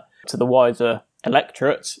popular to the wider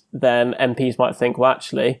electorate, then MPs might think, well,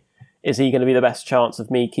 actually, is he going to be the best chance of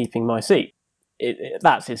me keeping my seat?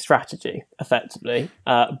 That's his strategy, effectively.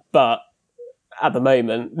 But at the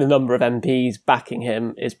moment, the number of MPs backing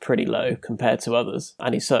him is pretty low compared to others.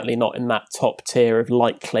 And he's certainly not in that top tier of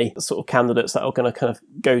likely sort of candidates that are going to kind of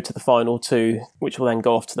go to the final two, which will then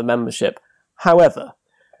go off to the membership. However,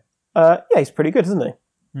 he's pretty good, isn't he?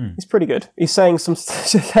 He's pretty good. He's saying some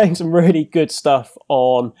really good stuff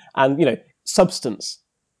on, and, substance.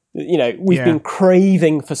 We've been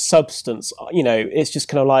craving for substance. It's just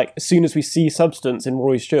kind of like, as soon as we see substance in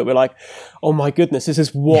Rory Stewart, we're like, oh my goodness, this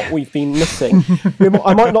is what we've been missing.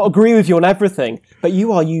 I might not agree with you on everything, but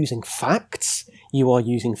you are using facts, you are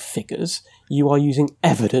using figures, you are using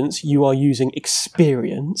evidence, you are using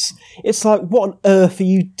experience. It's like, what on earth are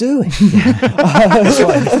you doing? That's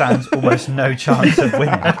why he stands almost no chance of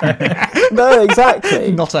winning. No,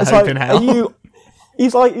 exactly. Not a hope in hell.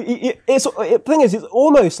 He's like, the thing is, it's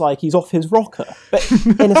almost like he's off his rocker, but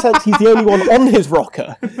in a sense, he's the only one on his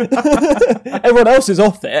rocker. Everyone else is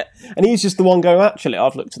off it, and he's just the one going, actually,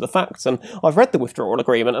 I've looked at the facts, and I've read the withdrawal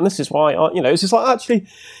agreement, and this is why, it's just like, actually,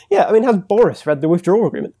 has Boris read the withdrawal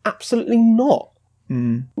agreement? Absolutely not.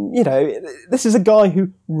 This is a guy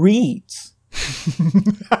who reads.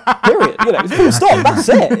 Period. Full stop, that's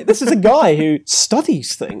it. This is a guy who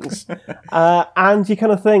studies things. And you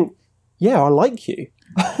kind of think, yeah, I like you.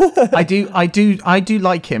 I do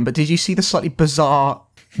like him, but did you see the slightly bizarre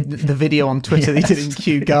the video on Twitter they did in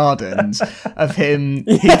Kew Gardens of him?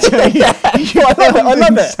 I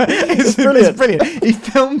love it. It's brilliant. He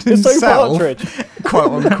filmed himself,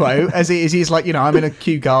 quote unquote, as he's like, I'm in a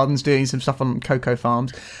Kew Gardens doing some stuff on cocoa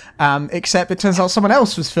farms. Except it turns out someone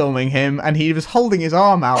else was filming him and he was holding his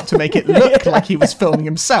arm out to make it look like he was filming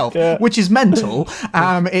himself, which is mental.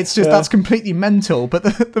 It's just, that's completely mental. But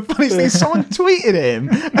the funniest thing is someone tweeted him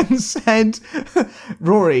and said,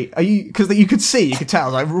 Rory, are you, because you could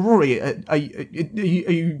tell, like, Rory, are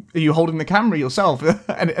you holding the camera yourself?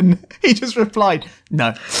 And he just replied,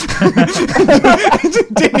 no.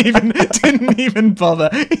 didn't even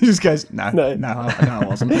bother. He just goes, no, I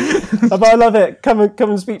wasn't. But I love it. Come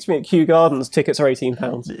and speak to me at Kew Gardens. Tickets are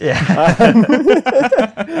 £18. Yeah.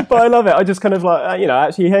 But I love it. I just kind of like,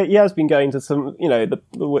 actually he has been going to some, the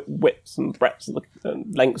widths and breadths of the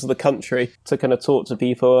lengths of the country to kind of talk to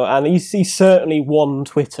people. And he's certainly won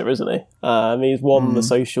Twitter, isn't he? He's won the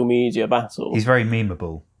social media battle. He's very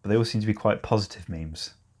memeable, but they all seem to be quite positive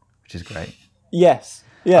memes, which is great. Yes.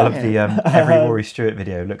 Yeah. I love the every Rory Stewart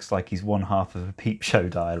video looks like he's one half of a Peep Show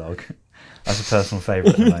dialogue. That's a personal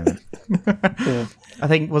favourite at the moment. Yeah. I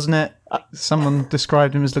think, wasn't it, someone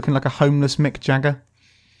described him as looking like a homeless Mick Jagger?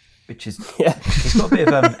 Which is, he's got a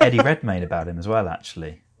bit of Eddie Redmayne about him as well,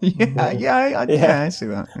 actually. I see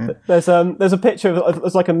that. Yeah. There's a picture of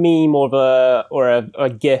it's like a meme or a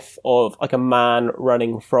gif of like a man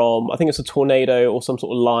running from, I think it's a tornado or some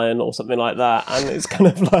sort of lion or something like that, and it's kind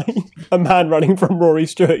of like a man running from Rory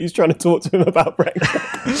Stewart who's trying to talk to him about Brexit.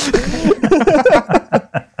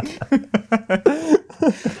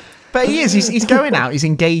 But he is. He's going out. He's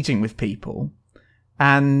engaging with people,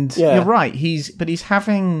 and you're right. He's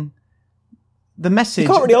having the message. You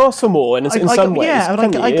can't really ask for more in some ways. Yeah,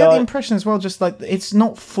 I get the impression as well. Just like it's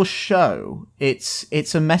not for show.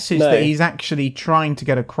 It's a message that he's actually trying to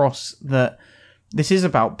get across that this is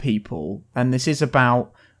about people, and this is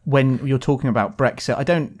about when you're talking about Brexit. I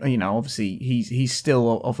don't, obviously he's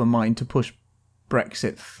still of a mind to push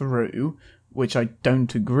Brexit through, which I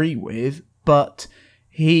don't agree with, but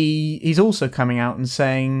he's also coming out and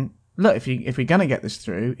saying, look, if we're going to get this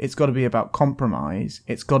through, it's got to be about compromise.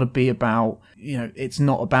 It's got to be about, it's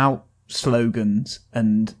not about slogans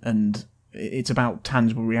and it's about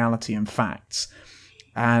tangible reality and facts.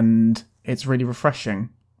 And it's really refreshing.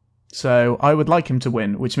 So I would like him to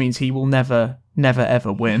win, which means he will never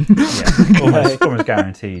ever win. Almost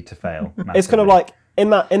guaranteed to fail. Massively. It's kind of like in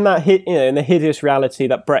the hideous reality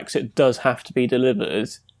that Brexit does have to be delivered.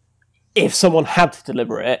 If someone had to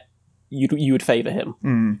deliver it, you would favour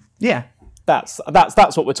him. Yeah, that's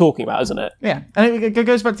what we're talking about, isn't it? Yeah, and it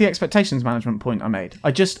goes back to the expectations management point I made.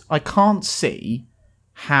 I can't see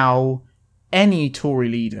how any Tory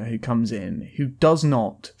leader who comes in who does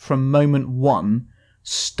not, from moment one,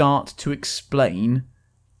 start to explain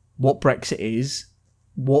what Brexit is,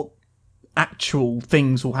 what actual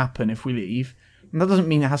things will happen if we leave. And that doesn't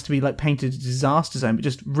mean it has to be like painted as a disaster zone, but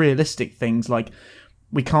just realistic things like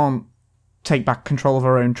we can't take back control of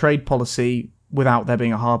our own trade policy without there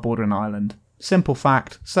being a hard border in Ireland. Simple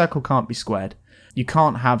fact, circle can't be squared. You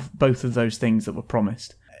can't have both of those things that were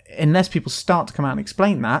promised. Unless people start to come out and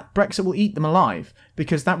explain that, Brexit will eat them alive,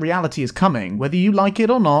 because that reality is coming. Whether you like it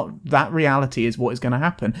or not, that reality is what is going to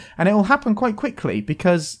happen. And it will happen quite quickly,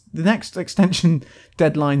 because the next extension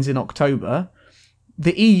deadline's in October.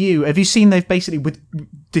 The EU, have you seen they've basically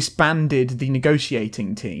disbanded the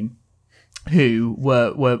negotiating team who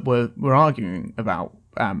were arguing about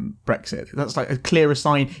Brexit? That's like a clearer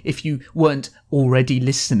sign, if you weren't already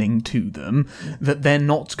listening to them, that they're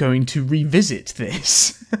not going to revisit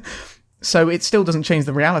this. So it still doesn't change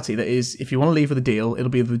the reality that is, if you want to leave with a deal, it'll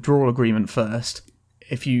be a withdrawal agreement first.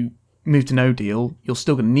 If you move to no deal, you're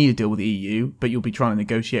still going to need a deal with the EU, but you'll be trying to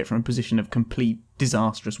negotiate from a position of complete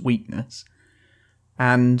disastrous weakness.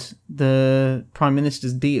 And the Prime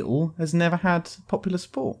Minister's deal has never had popular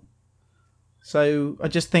support. So I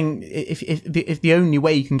just think if the only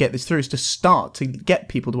way you can get this through is to start to get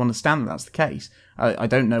people to understand that that's the case, I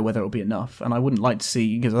don't know whether it'll be enough, and I wouldn't like to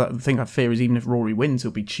see, because the thing I fear is even if Rory wins,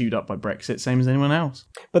 he'll be chewed up by Brexit, same as anyone else.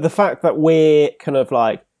 But the fact that we're kind of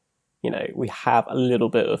like, we have a little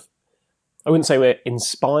bit of, I wouldn't say we're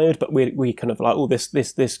inspired, but we kind of like, oh, this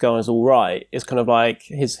guy's all right. It's kind of like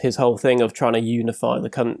his whole thing of trying to unify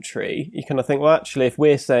the country. You kind of think, well, actually, if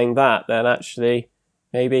we're saying that, then actually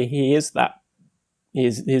maybe he is that.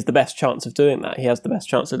 He's the best chance of doing that. He has the best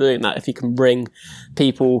chance of doing that if he can bring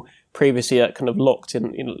people previously kind of locked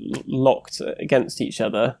against each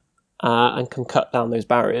other and can cut down those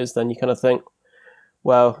barriers. Then you kind of think,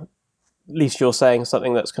 well, at least you're saying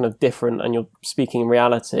something that's kind of different, and you're speaking in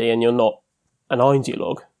reality, and you're not an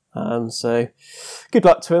ideologue. So good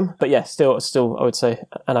luck to him. But yeah, still, I would say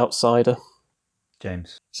an outsider.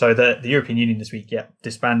 James. So the European Union this week,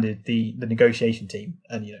 disbanded the negotiation team,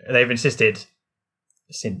 and they've insisted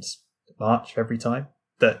since March, every time,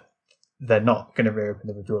 that they're not going to reopen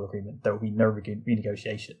the withdrawal agreement. There will be no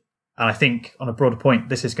renegotiation. And I think, on a broader point,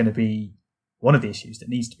 this is going to be one of the issues that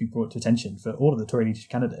needs to be brought to attention for all of the Tory leadership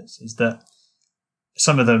candidates, is that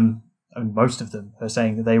some of them, and most of them, are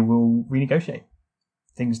saying that they will renegotiate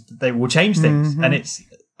things, that they will change things. And it's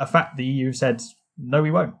a fact the EU said, no,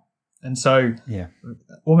 we won't. And so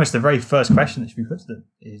almost the very first question that should be put to them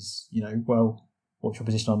is, well, what's your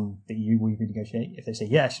position on the EU? Will you renegotiate? If they say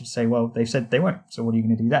yes, you say, well, they've said they won't. So what are you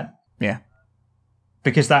going to do then? Yeah.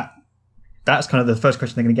 because that's kind of the first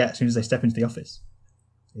question they're going to get as soon as they step into the office.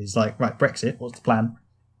 Is like, right, Brexit, what's the plan?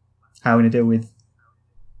 How are we going to deal with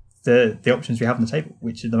the options we have on the table,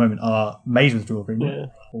 which at the moment are May's withdrawal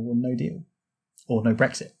agreement or no deal or no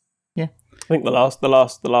Brexit. Yeah, I think the last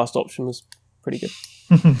option was pretty good.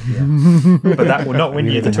 But that will not win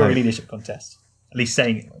you the Tory leadership contest. At least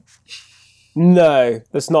saying it will. No,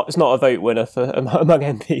 it's not a vote winner for among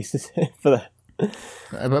MPs, is it? For the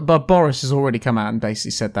but Boris has already come out and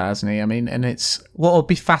basically said that, hasn't he? I mean, and it's what will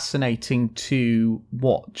be fascinating to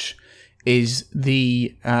watch is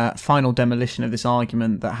the final demolition of this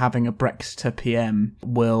argument that having a Brexiter PM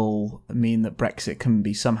will mean that Brexit can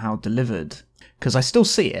be somehow delivered. Because I still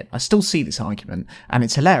see it. I still see this argument. And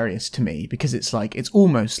it's hilarious to me because it's like, it's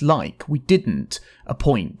almost like we didn't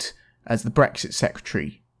appoint as the Brexit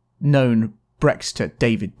secretary known Brexiter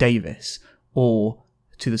David Davis, or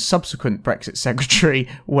to the subsequent Brexit secretary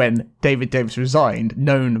when David Davis resigned,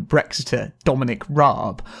 known Brexiter Dominic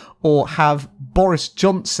Raab, or have Boris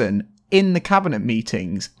Johnson in the cabinet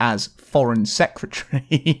meetings as foreign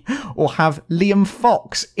secretary, or have Liam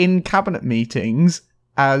Fox in cabinet meetings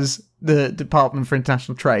as the Department for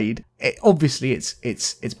International Trade. Obviously,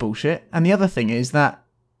 it's bullshit. And the other thing is that,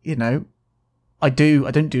 you know, I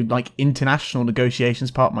don't do like international negotiations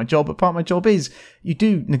part of my job, but part of my job is you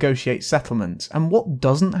do negotiate settlements. And what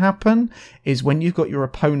doesn't happen is when you've got your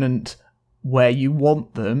opponent where you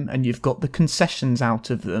want them and you've got the concessions out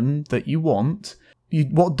of them that you want,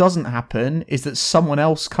 what doesn't happen is that someone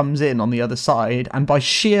else comes in on the other side and by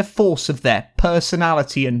sheer force of their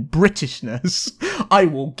personality and Britishness, I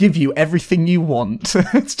will give you everything you want.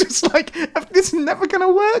 It's just like, it's never going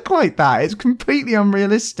to work like that. It's completely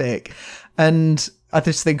unrealistic. And I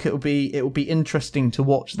just think it will be interesting to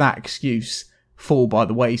watch that excuse fall by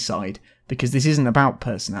the wayside, because this isn't about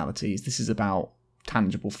personalities. This is about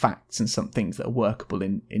tangible facts and some things that are workable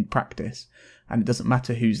in practice. And it doesn't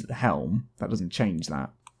matter who's at the helm. That doesn't change that.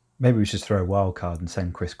 Maybe we should throw a wild card and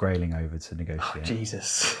send Chris Grayling over to negotiate. Oh,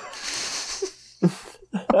 Jesus.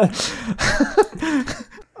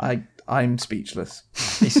 I'm speechless.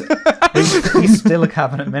 He's still a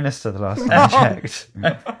cabinet minister the last time I checked.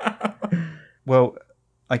 Well,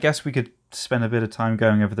 I guess we could spend a bit of time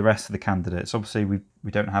going over the rest of the candidates. Obviously, we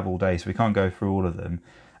don't have all day, so we can't go through all of them.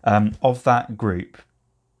 Of that group,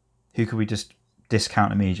 who could we just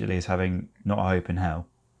discount immediately as having not a hope in hell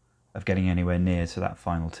of getting anywhere near to that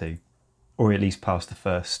final two, or at least past the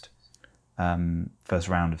first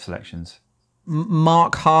round of selections?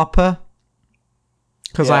 Mark Harper,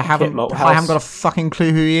 because I haven't got a fucking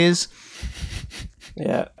clue who he is.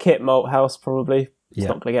 Yeah, Kit Malthouse probably. It's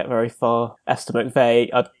not going to get very far. Esther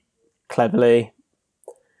McVeigh, Cleverly.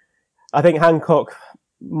 I think Hancock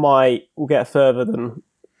will get further than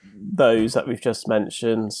those that we've just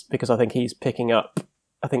mentioned, because I think he's picking up.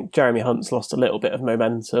 I think Jeremy Hunt's lost a little bit of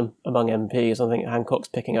momentum among MPs. I think Hancock's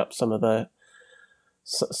picking up some of that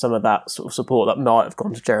sort of support that might have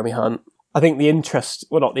gone to Jeremy Hunt. I think the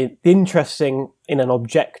interesting in an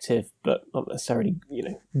objective but not necessarily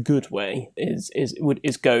good way is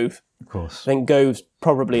Gove. Of course, I think Gove's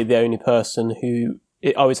probably the only person who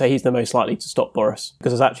I would say he's the most likely to stop Boris,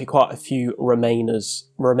 because there's actually quite a few Remainer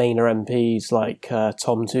MPs like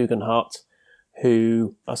Tom Tugendhat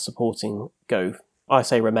who are supporting Gove. I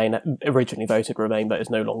say Remainer, originally voted Remain, but is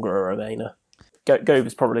no longer a Remainer. Gove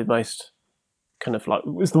is probably the most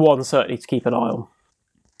was the one certainly to keep an eye on.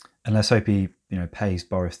 And let's hope he, pays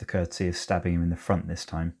Boris the courtesy of stabbing him in the front this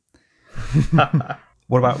time.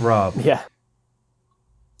 What about Raab? Yeah.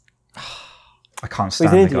 I can't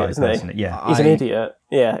stand the guy isn't personally. He? Yeah. He's an idiot.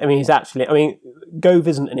 Yeah, I mean, Gove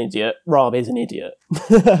isn't an idiot. Raab is an idiot.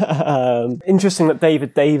 Interesting that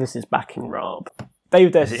David Davis is backing Raab.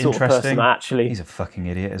 David Davis is the sort of person that actually... He's a fucking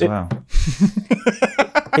idiot as well.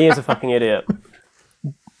 He is a fucking idiot.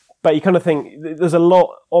 But you kind of think there's a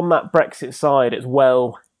lot on that Brexit side. It's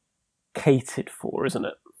well catered for, isn't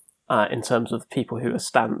it? In terms of people who are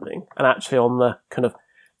standing, and actually on the kind of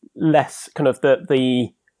less kind of the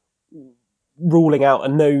ruling out a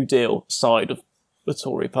no deal side of the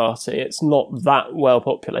Tory party, it's not that well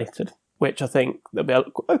populated. Which I think there'll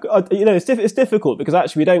be, it's difficult because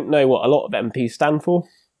actually we don't know what a lot of MPs stand for.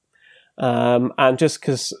 And just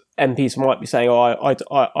because MPs might be saying,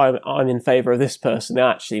 I'm in favour of this person, they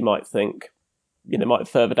actually might think, might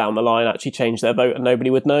further down the line actually change their vote and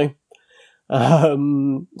nobody would know.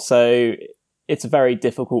 So it's a very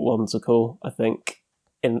difficult one to call, I think,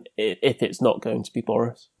 if it's not going to be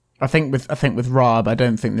Boris. I think with Raab, I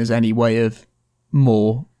don't think there's any way of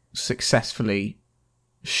more successfully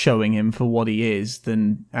showing him for what he is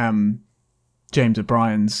than James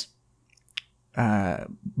O'Brien's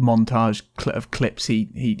montage of clips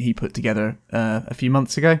he put together a few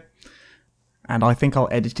months ago, and I think I'll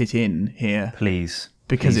edit it in here. Please.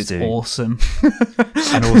 Because Please it's do. awesome.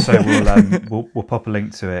 And also we'll pop a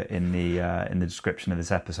link to it in the description of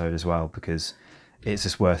this episode as well, because it's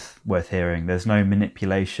just worth hearing. There's no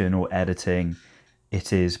manipulation or editing.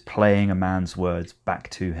 It is playing a man's words back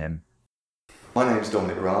to him. My name's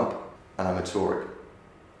Dominic Raab, and I'm a Tory.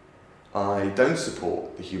 I don't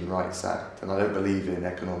support the Human Rights Act, and I don't believe in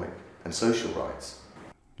economic and social rights.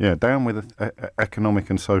 Yeah, down with economic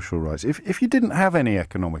and social rights. If you didn't have any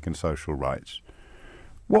economic and social rights,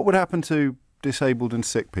 what would happen to disabled and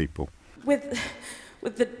sick people? With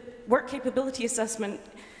the work capability assessment,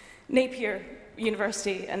 Napier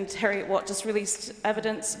University and Heriot Watt just released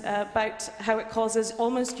evidence about how it causes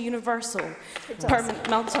almost universal permanent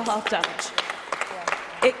mental health damage.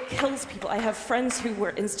 It kills people. I have friends who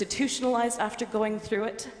were institutionalized after going through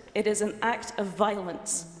it. It is an act of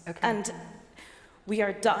violence. Okay. And we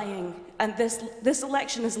are dying. And this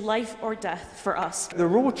election is life or death for us. The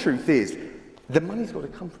raw truth is, the money's got to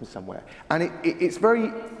come from somewhere, and it's very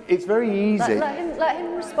easy. Let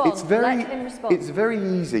him respond. It's very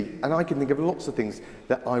easy, and I can think of lots of things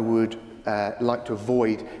that I would like to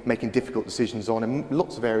avoid making difficult decisions on, and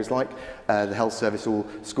lots of areas like the health service or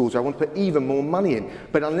schools where I want to put even more money in.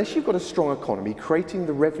 But unless you've got a strong economy, creating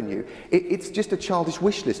the revenue, it's just a childish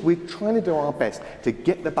wish list. We're trying to do our best to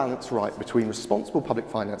get the balance right between responsible public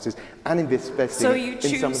finances and investing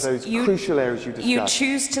in some of those crucial areas you discussed. You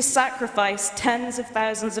choose to sacrifice tens of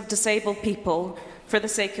thousands of disabled people for the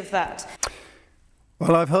sake of that.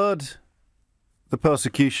 Well, I've heard the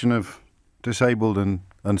persecution of disabled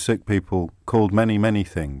and sick people called many, many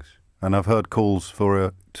things. And I've heard calls for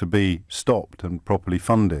it to be stopped and properly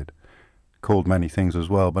funded, called many things as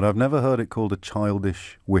well. But I've never heard it called a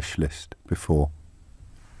childish wish list before.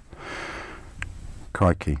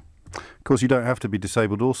 Crikey. Of course, you don't have to be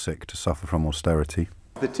disabled or sick to suffer from austerity.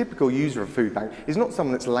 The typical user of food bank is not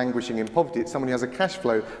someone that's languishing in poverty, it's someone who has a cash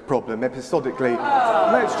flow problem episodically.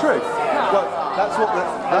 No, it's true. Well,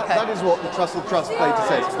 that is what the Trussell Trust data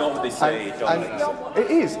says. It's not what they say, and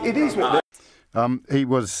it is what he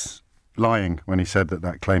was lying when he said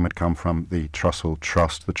that claim had come from the Trussell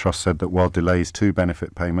Trust. The Trust said that while delays to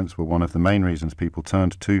benefit payments were one of the main reasons people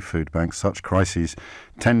turned to food banks, such crises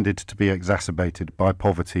tended to be exacerbated by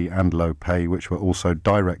poverty and low pay, which were also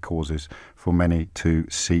direct causes for many to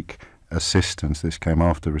seek assistance. This came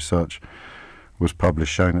after research was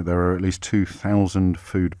published showing that there are at least 2,000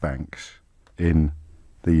 food banks in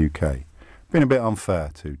the UK. Been a bit unfair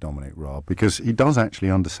to Dominic Raab, because he does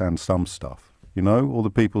actually understand some stuff. You know, all the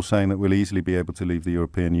people saying that we'll easily be able to leave the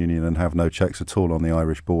European Union and have no checks at all on the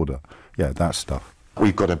Irish border. Yeah, that stuff.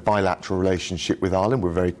 We've got a bilateral relationship with Ireland.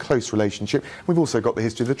 We're a very close relationship. We've also got the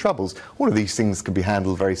history of the Troubles. All of these things can be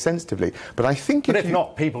handled very sensitively. But I think if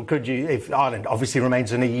not, people could if Ireland obviously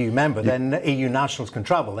remains an EU member, then EU nationals can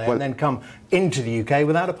travel there and then come into the UK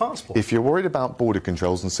without a passport. If you're worried about border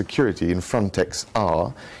controls and security, and Frontex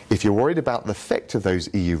are, if you're worried about the effect of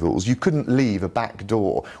those EU rules, you couldn't leave a back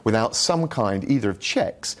door without some kind either of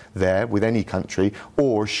checks there with any country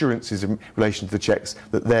or assurances in relation to the checks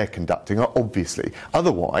that they're conducting, obviously.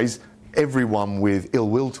 Otherwise, everyone with ill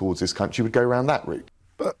will towards this country would go around that route.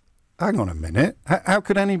 But hang on a minute. How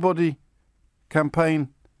could anybody campaign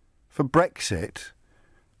for Brexit,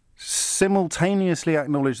 simultaneously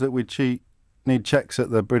acknowledge that we need checks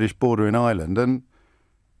at the British border in Ireland, and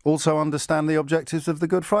also understand the objectives of the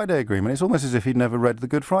Good Friday Agreement? It's almost as if he'd never read the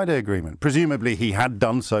Good Friday Agreement. Presumably he had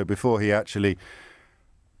done so before he actually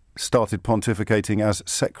started pontificating as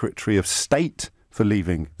Secretary of State for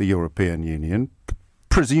leaving the European Union.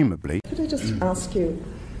 Presumably. Could I just ask you,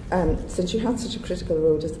 since you had such a critical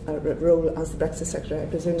role as the Brexit Secretary, I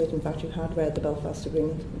presume that in fact you had read the Belfast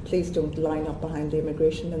Agreement. Please don't line up behind the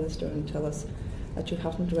Immigration Minister and tell us that you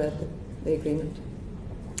haven't read the agreement.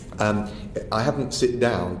 I haven't sit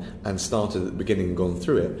down and started at the beginning and gone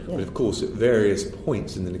through it, but of course at various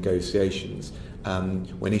points in the negotiations,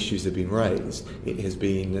 when issues have been raised, it has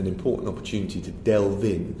been an important opportunity to delve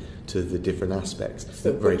in to the different aspects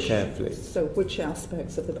very carefully. So which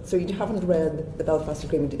aspects of the... So you haven't read the Belfast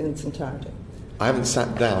Agreement in its entirety? I haven't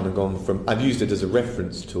sat down and gone from... I've used it as a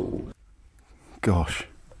reference tool. Gosh.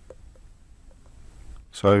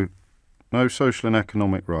 So, no social and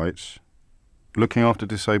economic rights. Looking after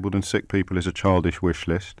disabled and sick people is a childish wish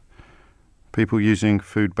list. People using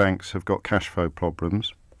food banks have got cash flow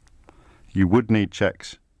problems. You would need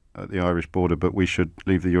checks at the Irish border, but we should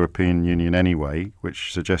leave the European Union anyway,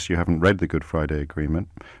 which suggests you haven't read the Good Friday Agreement.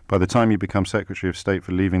 By the time you become Secretary of State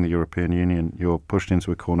for leaving the European Union, you're pushed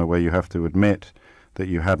into a corner where you have to admit that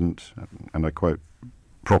you hadn't, and I quote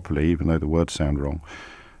properly, even though the words sound wrong,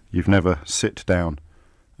 you've never sit down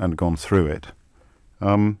and gone through it.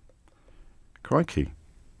 Crikey.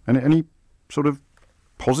 Any sort of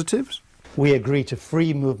positives? We agree to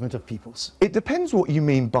free movement of peoples. It depends what you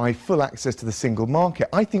mean by full access to the single market.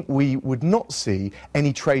 I think we would not see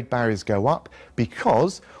any trade barriers go up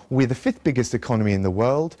because we're the fifth biggest economy in the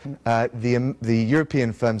world. The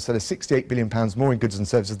European firms sell us £68 billion more in goods and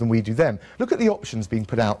services than we do them. Look at the options being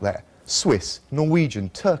put out there. Swiss, Norwegian,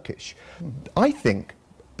 Turkish. I think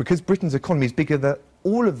because Britain's economy is bigger than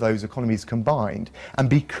all of those economies combined, and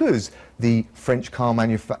because the French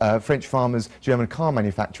farmers, German car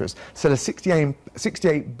manufacturers sell us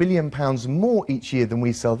 £68 billion more each year than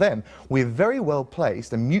we sell them, we're very well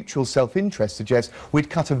placed, and mutual self-interest suggests we'd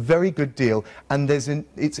cut a very good deal, and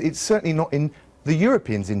it's certainly not in the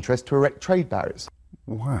Europeans' interest to erect trade barriers.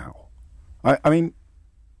 Wow. I mean,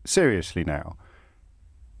 seriously now,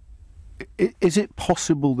 is it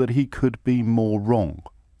possible that he could be more wrong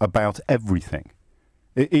about everything?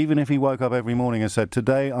 Even if he woke up every morning and said,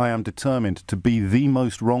 today I am determined to be the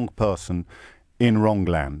most wrong person in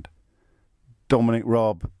wrongland, Dominic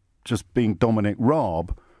Raab, just being Dominic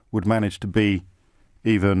Raab, would manage to be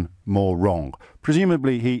even more wrong.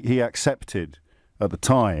 Presumably he accepted at the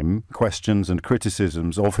time questions and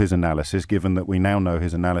criticisms of his analysis, given that we now know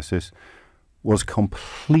his analysis was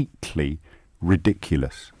completely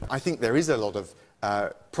ridiculous. I think there is a lot of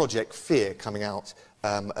project fear coming out,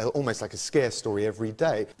 almost like a scare story every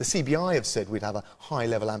day. The CBI have said we'd have a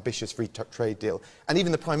high-level, ambitious free trade deal, and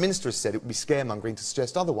even the Prime Minister has said it would be scaremongering to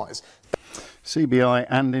suggest otherwise. CBI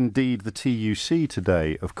and indeed the TUC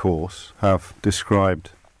today, of course, have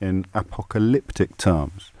described in apocalyptic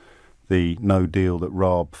terms the no deal that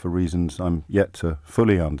Raab, for reasons I'm yet to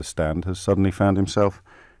fully understand, has suddenly found himself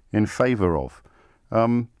in favour of.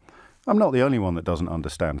 I'm not the only one that doesn't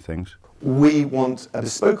understand things. We want a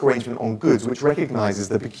bespoke arrangement on goods which recognises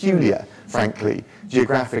the peculiar, frankly,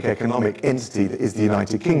 geographic economic entity that is the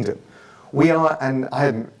United Kingdom. We are, and I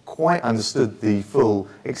hadn't quite understood the full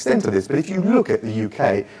extent of this, but if you look at the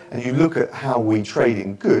UK and you look at how we trade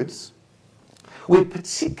in goods, we're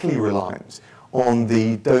particularly reliant on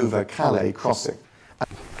the Dover-Calais crossing.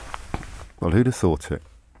 Well, who'd have thought it,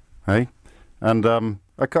 eh? And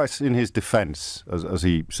I guess in his defence, as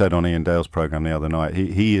he said on Ian Dale's programme the other night,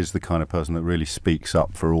 he is the kind of person that really speaks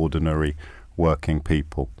up for ordinary working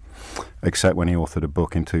people, except when he authored a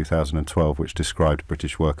book in 2012 which described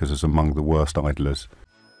British workers as among the worst idlers.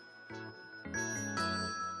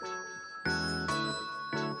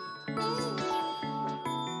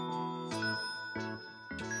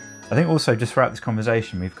 I think also just throughout this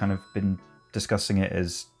conversation we've kind of been discussing it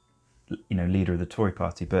as, leader of the Tory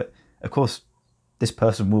party, but of course this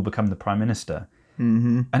person will become the Prime Minister.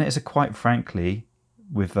 Mm-hmm. And it is quite frankly,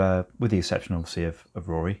 with the exception obviously of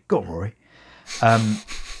Rory, go on Rory,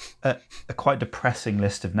 a quite depressing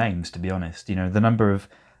list of names, to be honest. The number of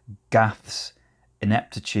gaffes,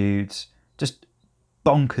 ineptitudes, just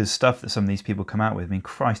bonkers stuff that some of these people come out with. I mean,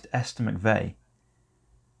 Christ, Esther McVeigh.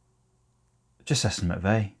 Just Esther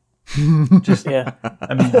McVeigh. Yeah.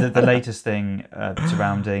 I mean, the latest thing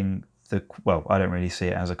surrounding I don't really see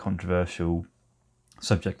it as a controversial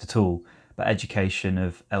subject at all, but education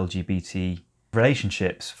of LGBT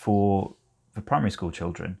relationships for primary school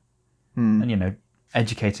children. And,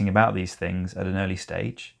 educating about these things at an early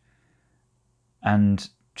stage. And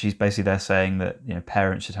she's basically there saying that,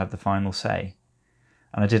 parents should have the final say.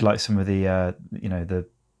 And I did like some of the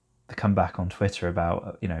comeback on Twitter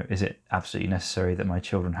about, is it absolutely necessary that my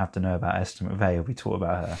children have to know about Esther McVeigh or be taught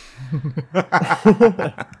about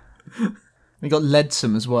her? We got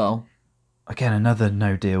Leadsom as well. Again, another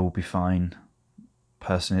no deal will be fine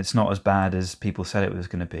person. It's not as bad as people said it was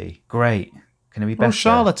going to be. Great. Can it be better? All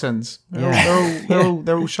charlatans. Yeah.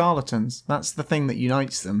 They're all charlatans. That's the thing that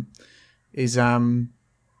unites them. Is Raab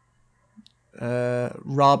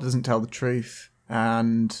doesn't tell the truth,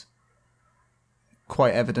 and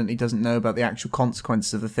quite evidently doesn't know about the actual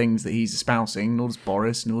consequences of the things that he's espousing. Nor does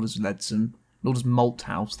Boris. Nor does Leadsom. Nor does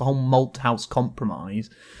Malthouse. The whole Malthouse compromise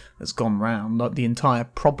that's gone round. Like, the entire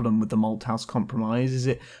problem with the Malthouse compromise is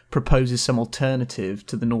it proposes some alternative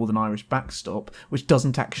to the Northern Irish backstop, which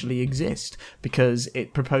doesn't actually exist, because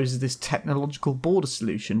it proposes this technological border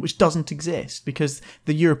solution, which doesn't exist, because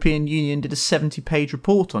the European Union did a 70-page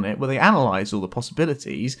report on it where they analysed all the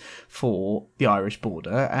possibilities for the Irish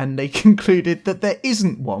border, and they concluded that there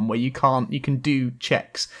isn't one where you can do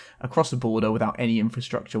checks across the border without any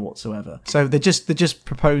infrastructure whatsoever. So they're just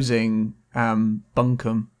proposing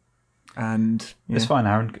bunkum. And it's fine,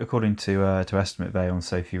 Aaron. According to Esther McVeigh on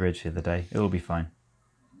Sophie Ridge the other day, it'll be fine.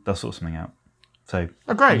 They'll sort something out. So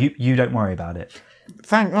great. You don't worry about it.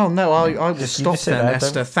 I will Just stop sit then, there,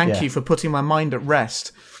 Esther. Thank you for putting my mind at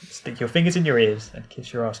rest. Stick your fingers in your ears and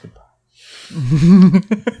kiss your ass goodbye.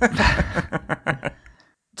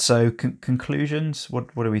 So conclusions.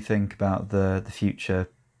 What do we think about the future?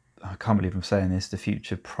 I can't believe I'm saying this. The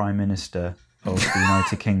future Prime Minister of the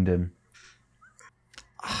United Kingdom.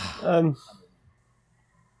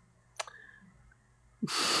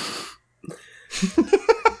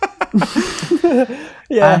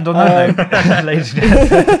 Yeah. And on that note, ladies and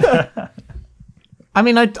gentlemen. I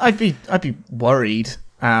mean, I'd be worried.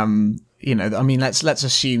 Let's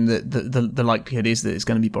assume that the likelihood is that it's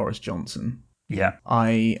going to be Boris Johnson. Yeah.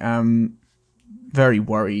 I am very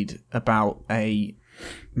worried about a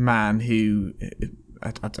man who,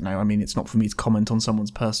 I don't know, I mean, it's not for me to comment on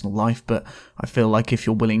someone's personal life, but I feel like if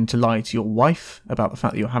you're willing to lie to your wife about the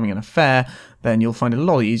fact that you're having an affair, then you'll find it a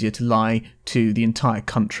lot easier to lie to the entire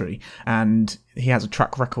country. And he has a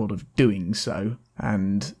track record of doing so.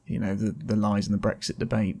 And, the lies in the Brexit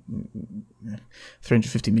debate,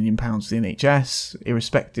 £350 million for the NHS,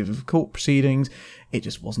 irrespective of court proceedings, it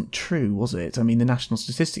just wasn't true, was it? I mean, the National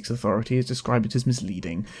Statistics Authority has described it as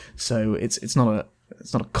misleading. So it's not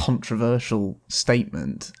a controversial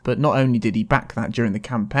statement. But not only did he back that during the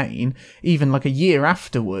campaign, even like a year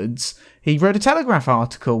afterwards, he wrote a Telegraph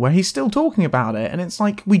article where he's still talking about it. And it's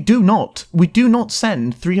like, we do not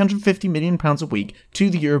send £350 million a week to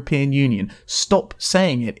the European Union. Stop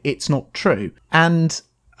saying it. It's not true. And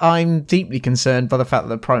I'm deeply concerned by the fact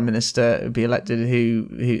that the Prime Minister would be elected who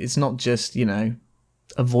it's not just,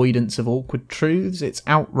 avoidance of awkward truths. It's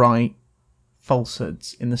outright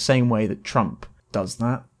falsehoods in the same way that Trump does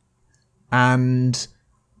that. And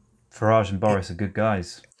Farage and Boris are good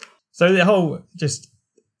guys. So the whole, just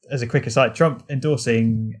as a quick aside, Trump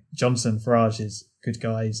endorsing Johnson, Farage is good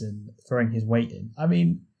guys and throwing his weight in. I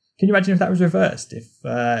mean, can you imagine if that was reversed? If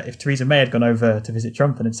Theresa May had gone over to visit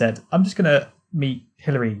Trump and had said, I'm just going to meet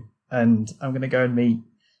Hillary and I'm going to go and meet,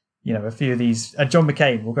 a few of these, John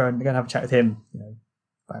McCain, we're going to have a chat with him,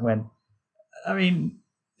 back when. I mean,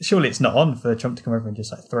 surely it's not on for Trump to come over and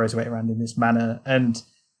just throw his weight around in this manner and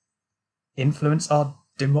influence our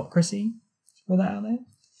democracy. Put that out there.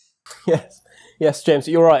 Yes, James,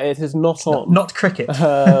 you're right. It is not on. Not cricket. It's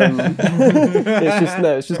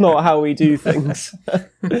just not how we do things.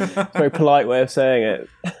 Very polite way of saying it.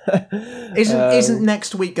 Isn't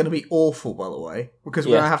next week going to be awful, by the way? Because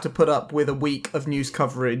we're going to have to put up with a week of news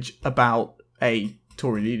coverage about A,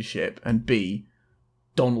 Tory leadership, and B,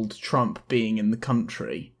 Donald Trump being in the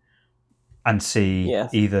country. And C,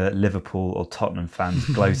 either Liverpool or Tottenham fans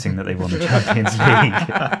gloating that they won the Champions League.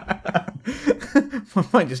 I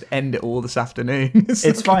might just end it all this afternoon.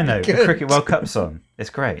 It's fine though. The Cricket World Cup's on. It's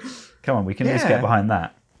great. Come on, we can at least get behind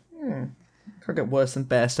that. Can't get worse than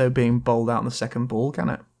Bairstow being bowled out on the second ball, can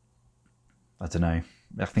it? I don't know.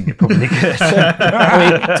 I think it probably could.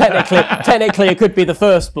 I mean, technically, it could be the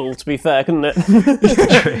first ball. To be fair, couldn't it?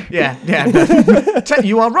 True. Yeah. No.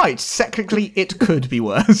 You are right. Technically, it could be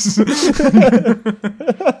worse.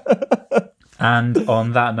 And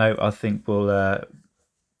on that note, I think we'll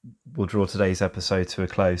draw today's episode to a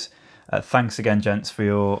close. Thanks again, gents, for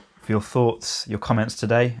your thoughts, your comments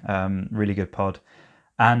today. Really good pod.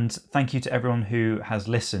 And thank you to everyone who has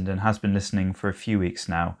listened and has been listening for a few weeks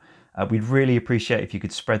now. We'd really appreciate if you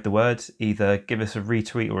could spread the word, either give us a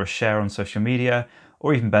retweet or a share on social media,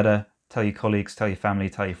 or even better, tell your colleagues, tell your family,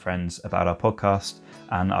 tell your friends about our podcast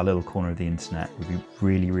and our little corner of the internet. We'd be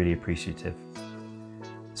really, really appreciative.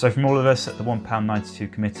 So from all of us at the £1.92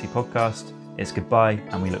 Committee podcast, it's goodbye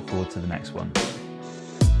and we look forward to the next one.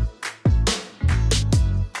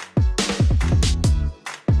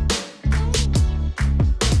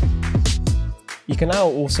 You can now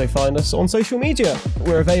also find us on social media.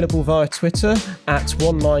 We're available via Twitter at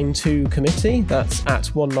 192committee, that's at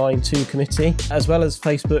 192committee, as well as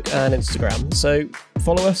Facebook and Instagram. So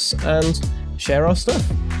follow us and share our stuff.